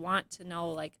 and they want to know,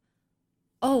 like,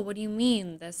 oh, what do you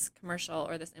mean this commercial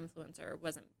or this influencer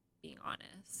wasn't being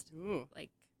honest? Ooh. Like,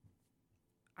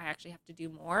 I actually have to do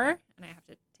more, and I have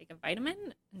to take a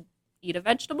vitamin and eat a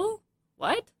vegetable?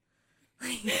 What?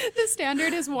 The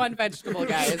standard is 1 vegetable,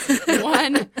 guys.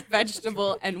 1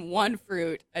 vegetable and 1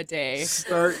 fruit a day.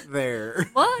 Start there.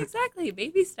 Well, exactly.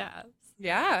 Baby steps.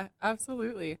 Yeah,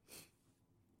 absolutely.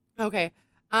 Okay.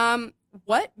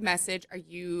 What message are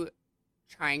you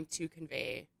trying to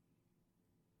convey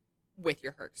with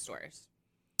your Herc stores?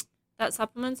 That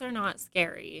supplements are not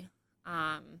scary.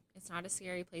 It's not a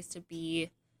scary place to be,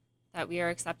 that we are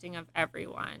accepting of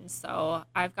everyone. So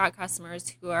I've got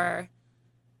customers who are,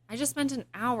 I just spent an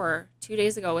hour 2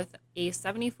 days ago with a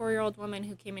 74-year-old woman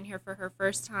who came in here for her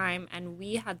first time, and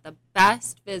we had the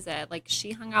best visit. Like,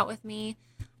 she hung out with me.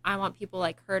 I want people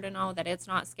like her to know that it's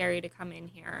not scary to come in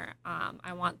here.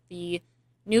 I want the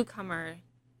newcomer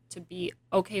to be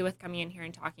okay with coming in here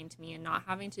and talking to me and not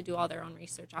having to do all their own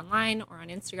research online or on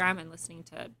Instagram and listening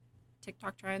to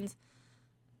TikTok trends,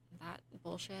 that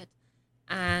bullshit.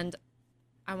 And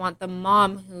I want the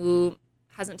mom who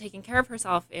hasn't taken care of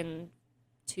herself in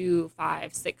 2,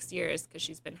 5, 6 years because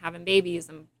she's been having babies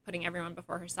and putting everyone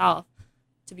before herself,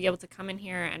 to be able to come in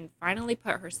here and finally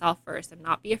put herself first and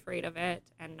not be afraid of it,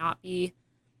 and not be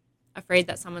afraid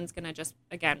that someone's going to just,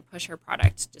 again, push her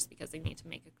product just because they need to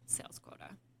make a sales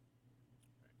quota.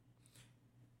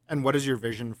 And what does your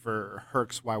vision for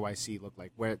Herc's YYC look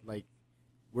like? Where, like,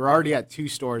 we're already at 2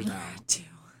 stores now.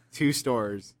 2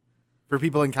 stores. For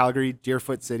people in Calgary,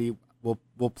 Deerfoot City,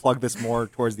 we'll plug this more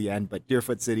towards the end, but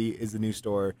Deerfoot City is the new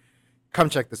store. Come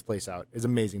check this place out. It's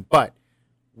amazing. But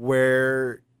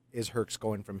where is Herc's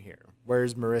going from here? Where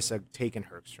is Marissa taking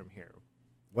Herc's from here?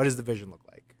 What does the vision look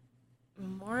like?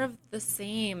 More of the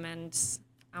same, and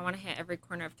I want to hit every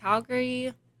corner of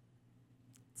Calgary.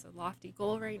 It's a lofty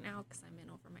goal right now because I'm in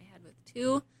over my head with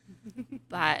 2.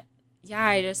 But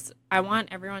yeah, I want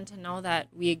everyone to know that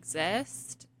we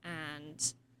exist,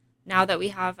 and now that we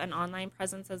have an online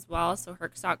presence as well, so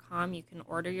hercs.com, you can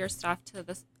order your stuff to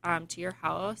your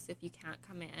house if you can't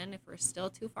come in, if we're still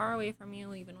too far away from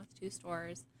you, even with 2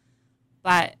 stores.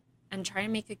 And try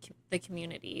and make the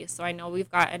community. So I know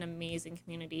we've got an amazing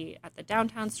community at the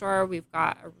downtown store. We've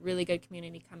got a really good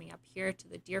community coming up here to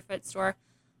the Deerfoot store.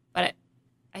 But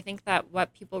I think that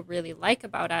what people really like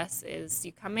about us is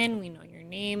you come in, we know your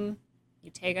name,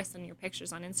 you tag us in your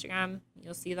pictures on Instagram,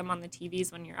 you'll see them on the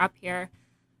TVs when you're up here.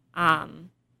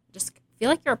 Just feel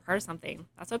like you're a part of something.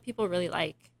 That's what people really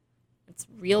like. It's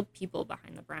real people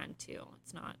behind the brand too.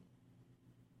 It's not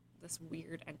this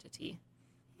weird entity.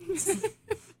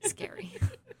 Scary.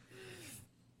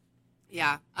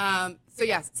 Yeah.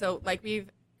 So like we've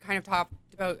kind of talked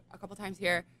about a couple times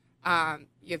here,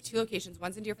 you have 2 locations.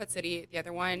 One's in Deerfoot City. The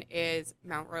other one is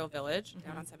Mount Royal Village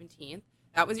down on 17th.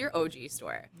 That was your OG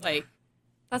store. Like,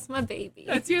 that's my baby.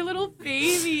 That's your little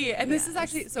baby. And this is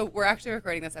actually, so we're actually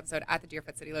recording this episode at the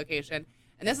Deerfoot City location.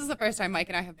 And this is the first time Mike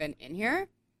and I have been in here.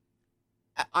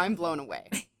 I'm blown away.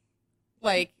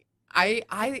 Like,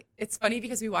 it's funny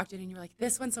because we walked in and you were like,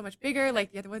 this one's so much bigger.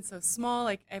 Like, the other one's so small.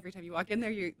 Like, every time you walk in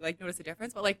there, you like notice a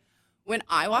difference. But like, when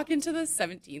I walk into the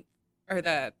 17th or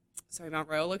Mount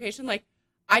Royal location, like,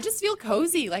 I just feel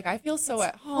cozy. Like, I feel so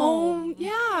at home.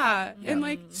 Yeah. And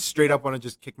like, straight up want to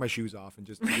just kick my shoes off and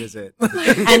just visit.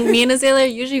 And me and Azalea are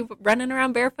usually running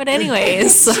around barefoot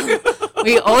anyways. So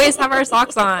we always have our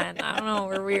socks on. I don't know.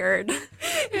 We're weird.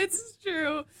 It's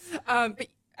true. But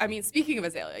I mean, speaking of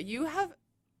Azalea, you have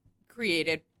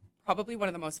created probably one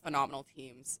of the most phenomenal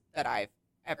teams that I've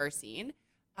ever seen.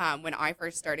 When I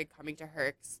first started coming to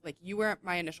Herc's, like, you were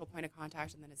my initial point of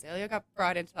contact, and then Azalea got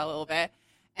brought into that a little bit.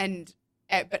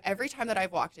 But every time that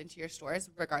I've walked into your stores,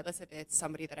 regardless if it's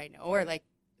somebody that I know or like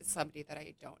somebody that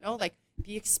I don't know, like,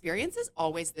 the experience is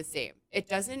always the same. It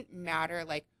doesn't matter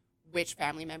like which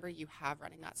family member you have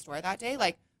running that store that day.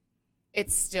 Like,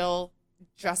 it's still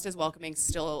just as welcoming,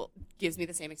 still gives me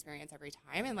the same experience every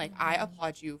time. And like, I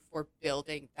applaud you for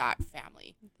building that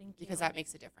family. Thank you. Because that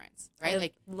makes a difference, right? I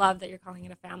like, love that you're calling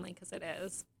it a family because it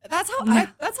is. That's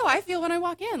how I feel when I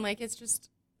walk in. Like, it's just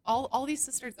all these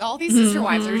sister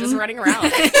wives are just running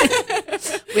around.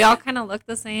 We all kind of look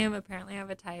the same. Apparently I have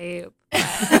a type.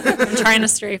 I'm trying to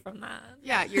stray from that.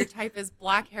 Yeah, your type is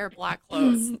black hair, black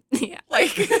clothes. Yeah.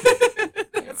 Like,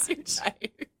 that's your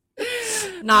type.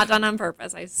 Not done on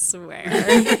purpose, I swear.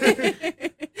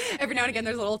 Every now and again,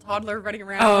 there's a little toddler running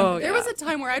around. Oh, there was a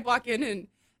time where I'd walk in and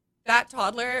that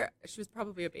toddler, she was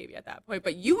probably a baby at that point,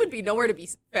 but you would be nowhere to be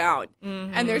found.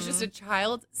 Mm-hmm. And there's just a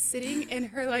child sitting in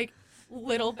her like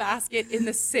little basket in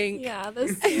the sink. Yeah, the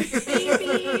sink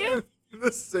baby.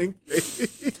 The sink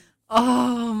baby.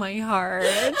 Oh, my heart.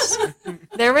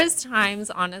 There was times,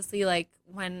 honestly, like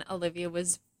when Olivia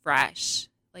was fresh.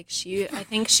 Like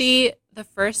the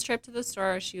first trip to the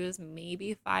store, she was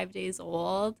maybe 5 days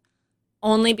old,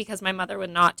 only because my mother would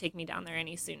not take me down there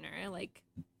any sooner. Like,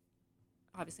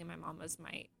 obviously my mom was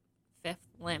my 5th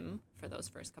limb for those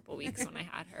first couple weeks when I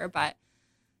had her, but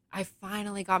I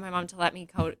finally got my mom to let me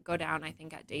go down, I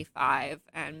think, at day 5,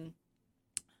 and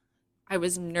I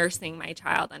was nursing my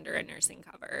child under a nursing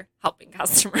cover, helping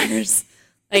customers.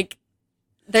 Like,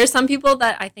 there's some people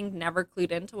that I think never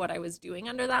clued into what I was doing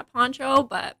under that poncho,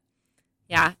 but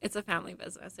yeah, it's a family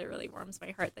business. It really warms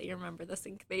my heart that you remember the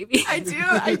sink baby. I do.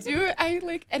 I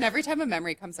like, and every time a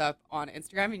memory comes up on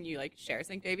Instagram and you like share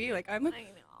sink baby, like, I'm like, I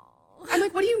know. I'm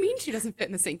like, what do you mean she doesn't fit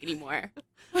in the sink anymore?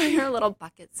 Her little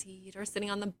bucket seat or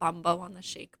sitting on the bumbo on the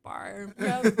shake bar.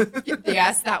 Yep.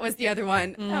 Yes, that was the other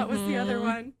one. Mm-hmm. That was the other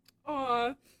one.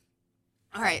 Aw.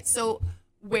 All right. So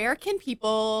where can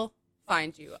people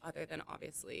find you other than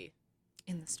obviously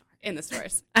in the store? In the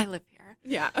stores. I live here.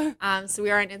 Yeah. So we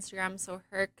are on Instagram, so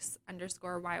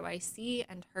Herc's_YYC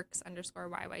and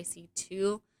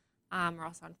Herc's_YYC2. We're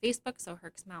also on Facebook, so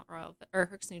Herc's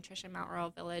Nutrition Mount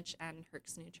Royal Village and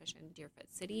Herc's Nutrition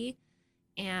Deerfoot City.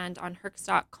 And on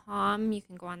Herc's.com, you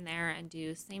can go on there and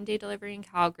do same-day delivery in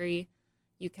Calgary.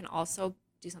 You can also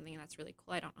do something that's really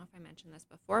cool. I don't know if I mentioned this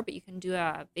before, but you can do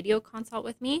a video consult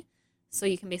with me. So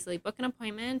you can basically book an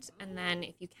appointment, and then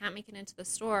if you can't make it into the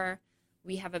store,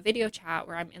 we have a video chat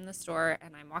where I'm in the store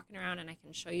and I'm walking around and I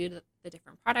can show you the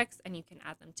different products and you can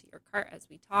add them to your cart as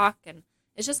we talk. And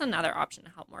it's just another option to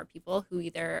help more people who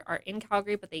either are in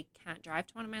Calgary but they can't drive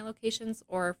to one of my locations,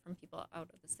 or from people out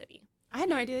of the city. I had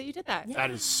no idea that you did that. Yeah.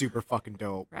 That is super fucking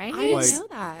dope. Right? I didn't know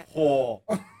that. Oh.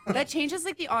 That changes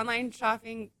like the online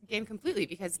shopping game completely,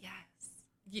 because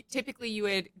typically you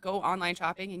would go online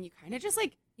shopping and you kind of just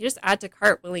like, you just add to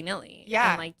cart willy-nilly.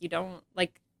 Yeah. And like you don't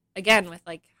like, again, with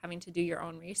like having to do your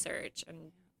own research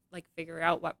and like figure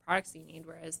out what products you need,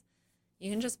 whereas you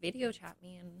can just video chat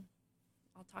me and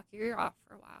I'll talk your ear off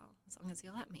for a while as long as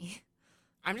you let me.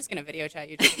 I'm just gonna video chat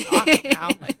you just talk now.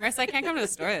 Like, Marissa, I can't come to the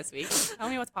store this week. Tell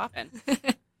me what's popping.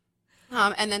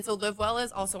 And then so Live Well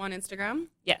is also on Instagram.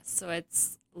 Yes, so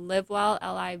it's livewell,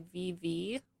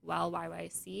 LIVV, well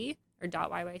YYC or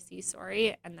 .YYC,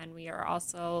 sorry, and then we are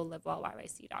also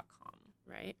livewellyyc.com.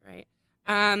 Right.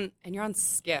 And you're on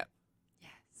Skip.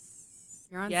 Yes.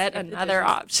 You're on Yet Skip another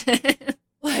option.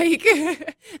 Like,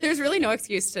 there's really no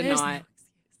excuse to not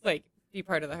like be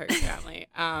part of the Hertz family.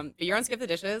 But you're on Skip the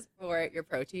Dishes for your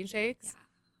protein shakes.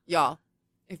 Yeah. Y'all,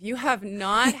 if you have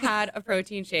not had a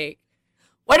protein shake,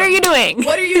 What are you doing?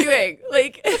 what are you doing?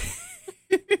 Like,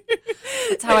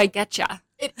 That's how I get ya.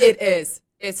 it is.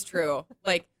 It's true.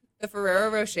 Like the Ferrero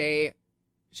Rocher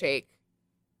shake.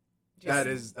 That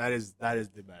is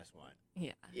the best one.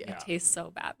 Yeah. Yeah. It tastes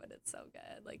so bad, but it's so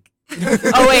good. Like,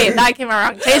 oh wait, that came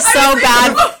out wrong. Tastes so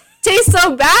bad. Tastes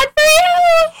so bad for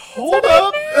you. Hold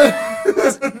up.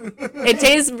 It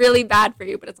tastes really bad for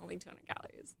you, but it's only 200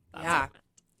 calories. That's Yeah. what I meant.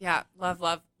 Yeah. Love,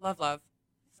 love, love, love.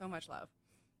 So much love.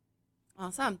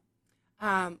 Awesome.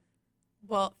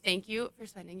 Well, thank you for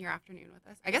spending your afternoon with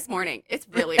us. I guess morning. It's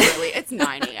really early. It's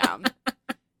 9 a.m.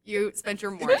 You spent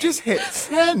your morning. It just hit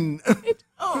 10.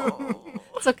 Oh.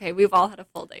 It's okay. We've all had a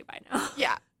full day by now.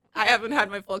 Yeah. I haven't had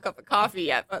my full cup of coffee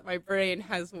yet, but my brain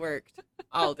has worked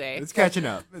all day. It's catching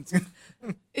up.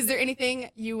 Is there anything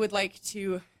you would like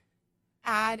to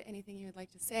add? Anything you would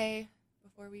like to say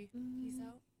before we peace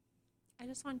out? I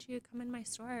just want you to come in my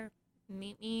store,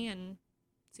 meet me, and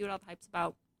see what all the hype's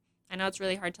about. I know it's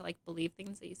really hard to like believe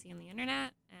things that you see on the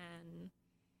internet, and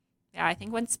yeah, I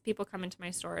think once people come into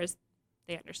my stores,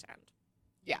 they understand.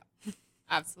 Yeah,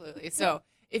 absolutely. So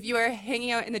if you are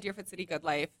hanging out in the Deerfoot City Good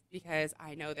Life, because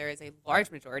I know there is a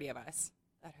large majority of us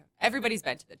that everybody's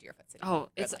been to the Deerfoot City. Oh,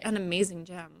 Good it's Life. an amazing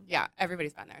gym. Yeah,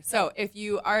 everybody's been there. So if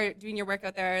you are doing your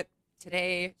workout there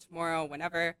today, tomorrow,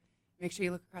 whenever, make sure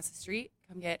you look across the street,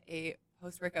 come get a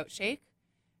post-workout shake,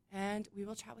 and we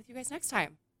will chat with you guys next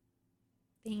time.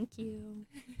 Thank you.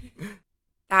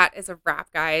 That is a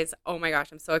wrap, guys. Oh my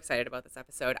gosh, I'm so excited about this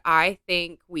episode. I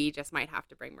think we just might have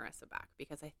to bring Marissa back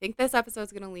because I think this episode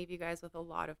is going to leave you guys with a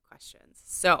lot of questions.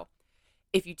 So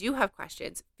if you do have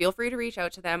questions, feel free to reach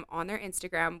out to them on their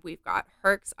Instagram. We've got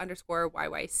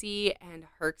Herx_YYC and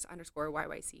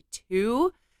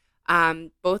Herx_YYC2.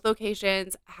 Both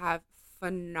locations have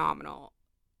phenomenal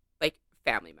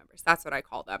family members. That's what I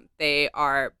call them. They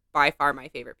are by far my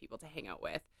favorite people to hang out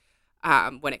with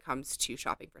when it comes to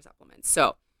shopping for supplements.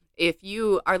 So if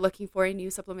you are looking for a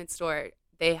new supplement store,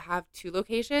 they have 2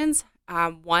 locations.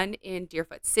 One in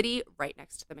Deerfoot City, right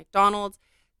next to the McDonald's.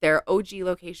 Their OG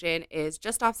location is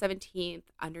just off 17th,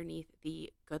 underneath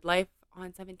the Good Life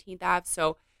on 17th Ave.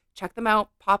 So check them out,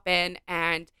 pop in,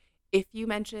 and if you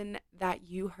mention that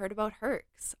you heard about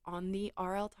Herx on the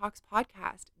RL Talks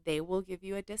podcast, they will give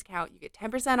you a discount. You get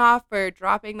 10% off for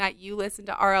dropping that you listen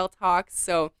to RL Talks.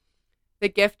 So the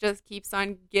gift just keeps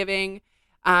on giving.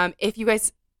 If you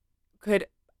guys could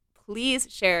please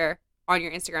share on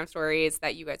your Instagram stories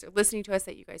that you guys are listening to us,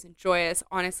 that you guys enjoy us.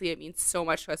 Honestly, it means so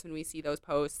much to us when we see those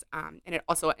posts. And it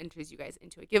also enters you guys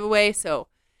into a giveaway. So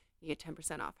you get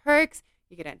 10% off Herx.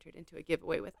 You get entered into a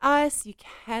giveaway with us. You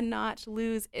cannot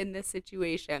lose in this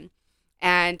situation.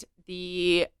 And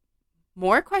the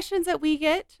more questions that we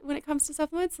get when it comes to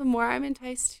supplements, the more I'm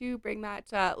enticed to bring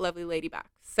that lovely lady back.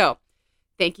 So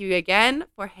thank you again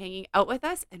for hanging out with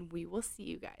us, and we will see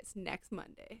you guys next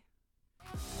Monday.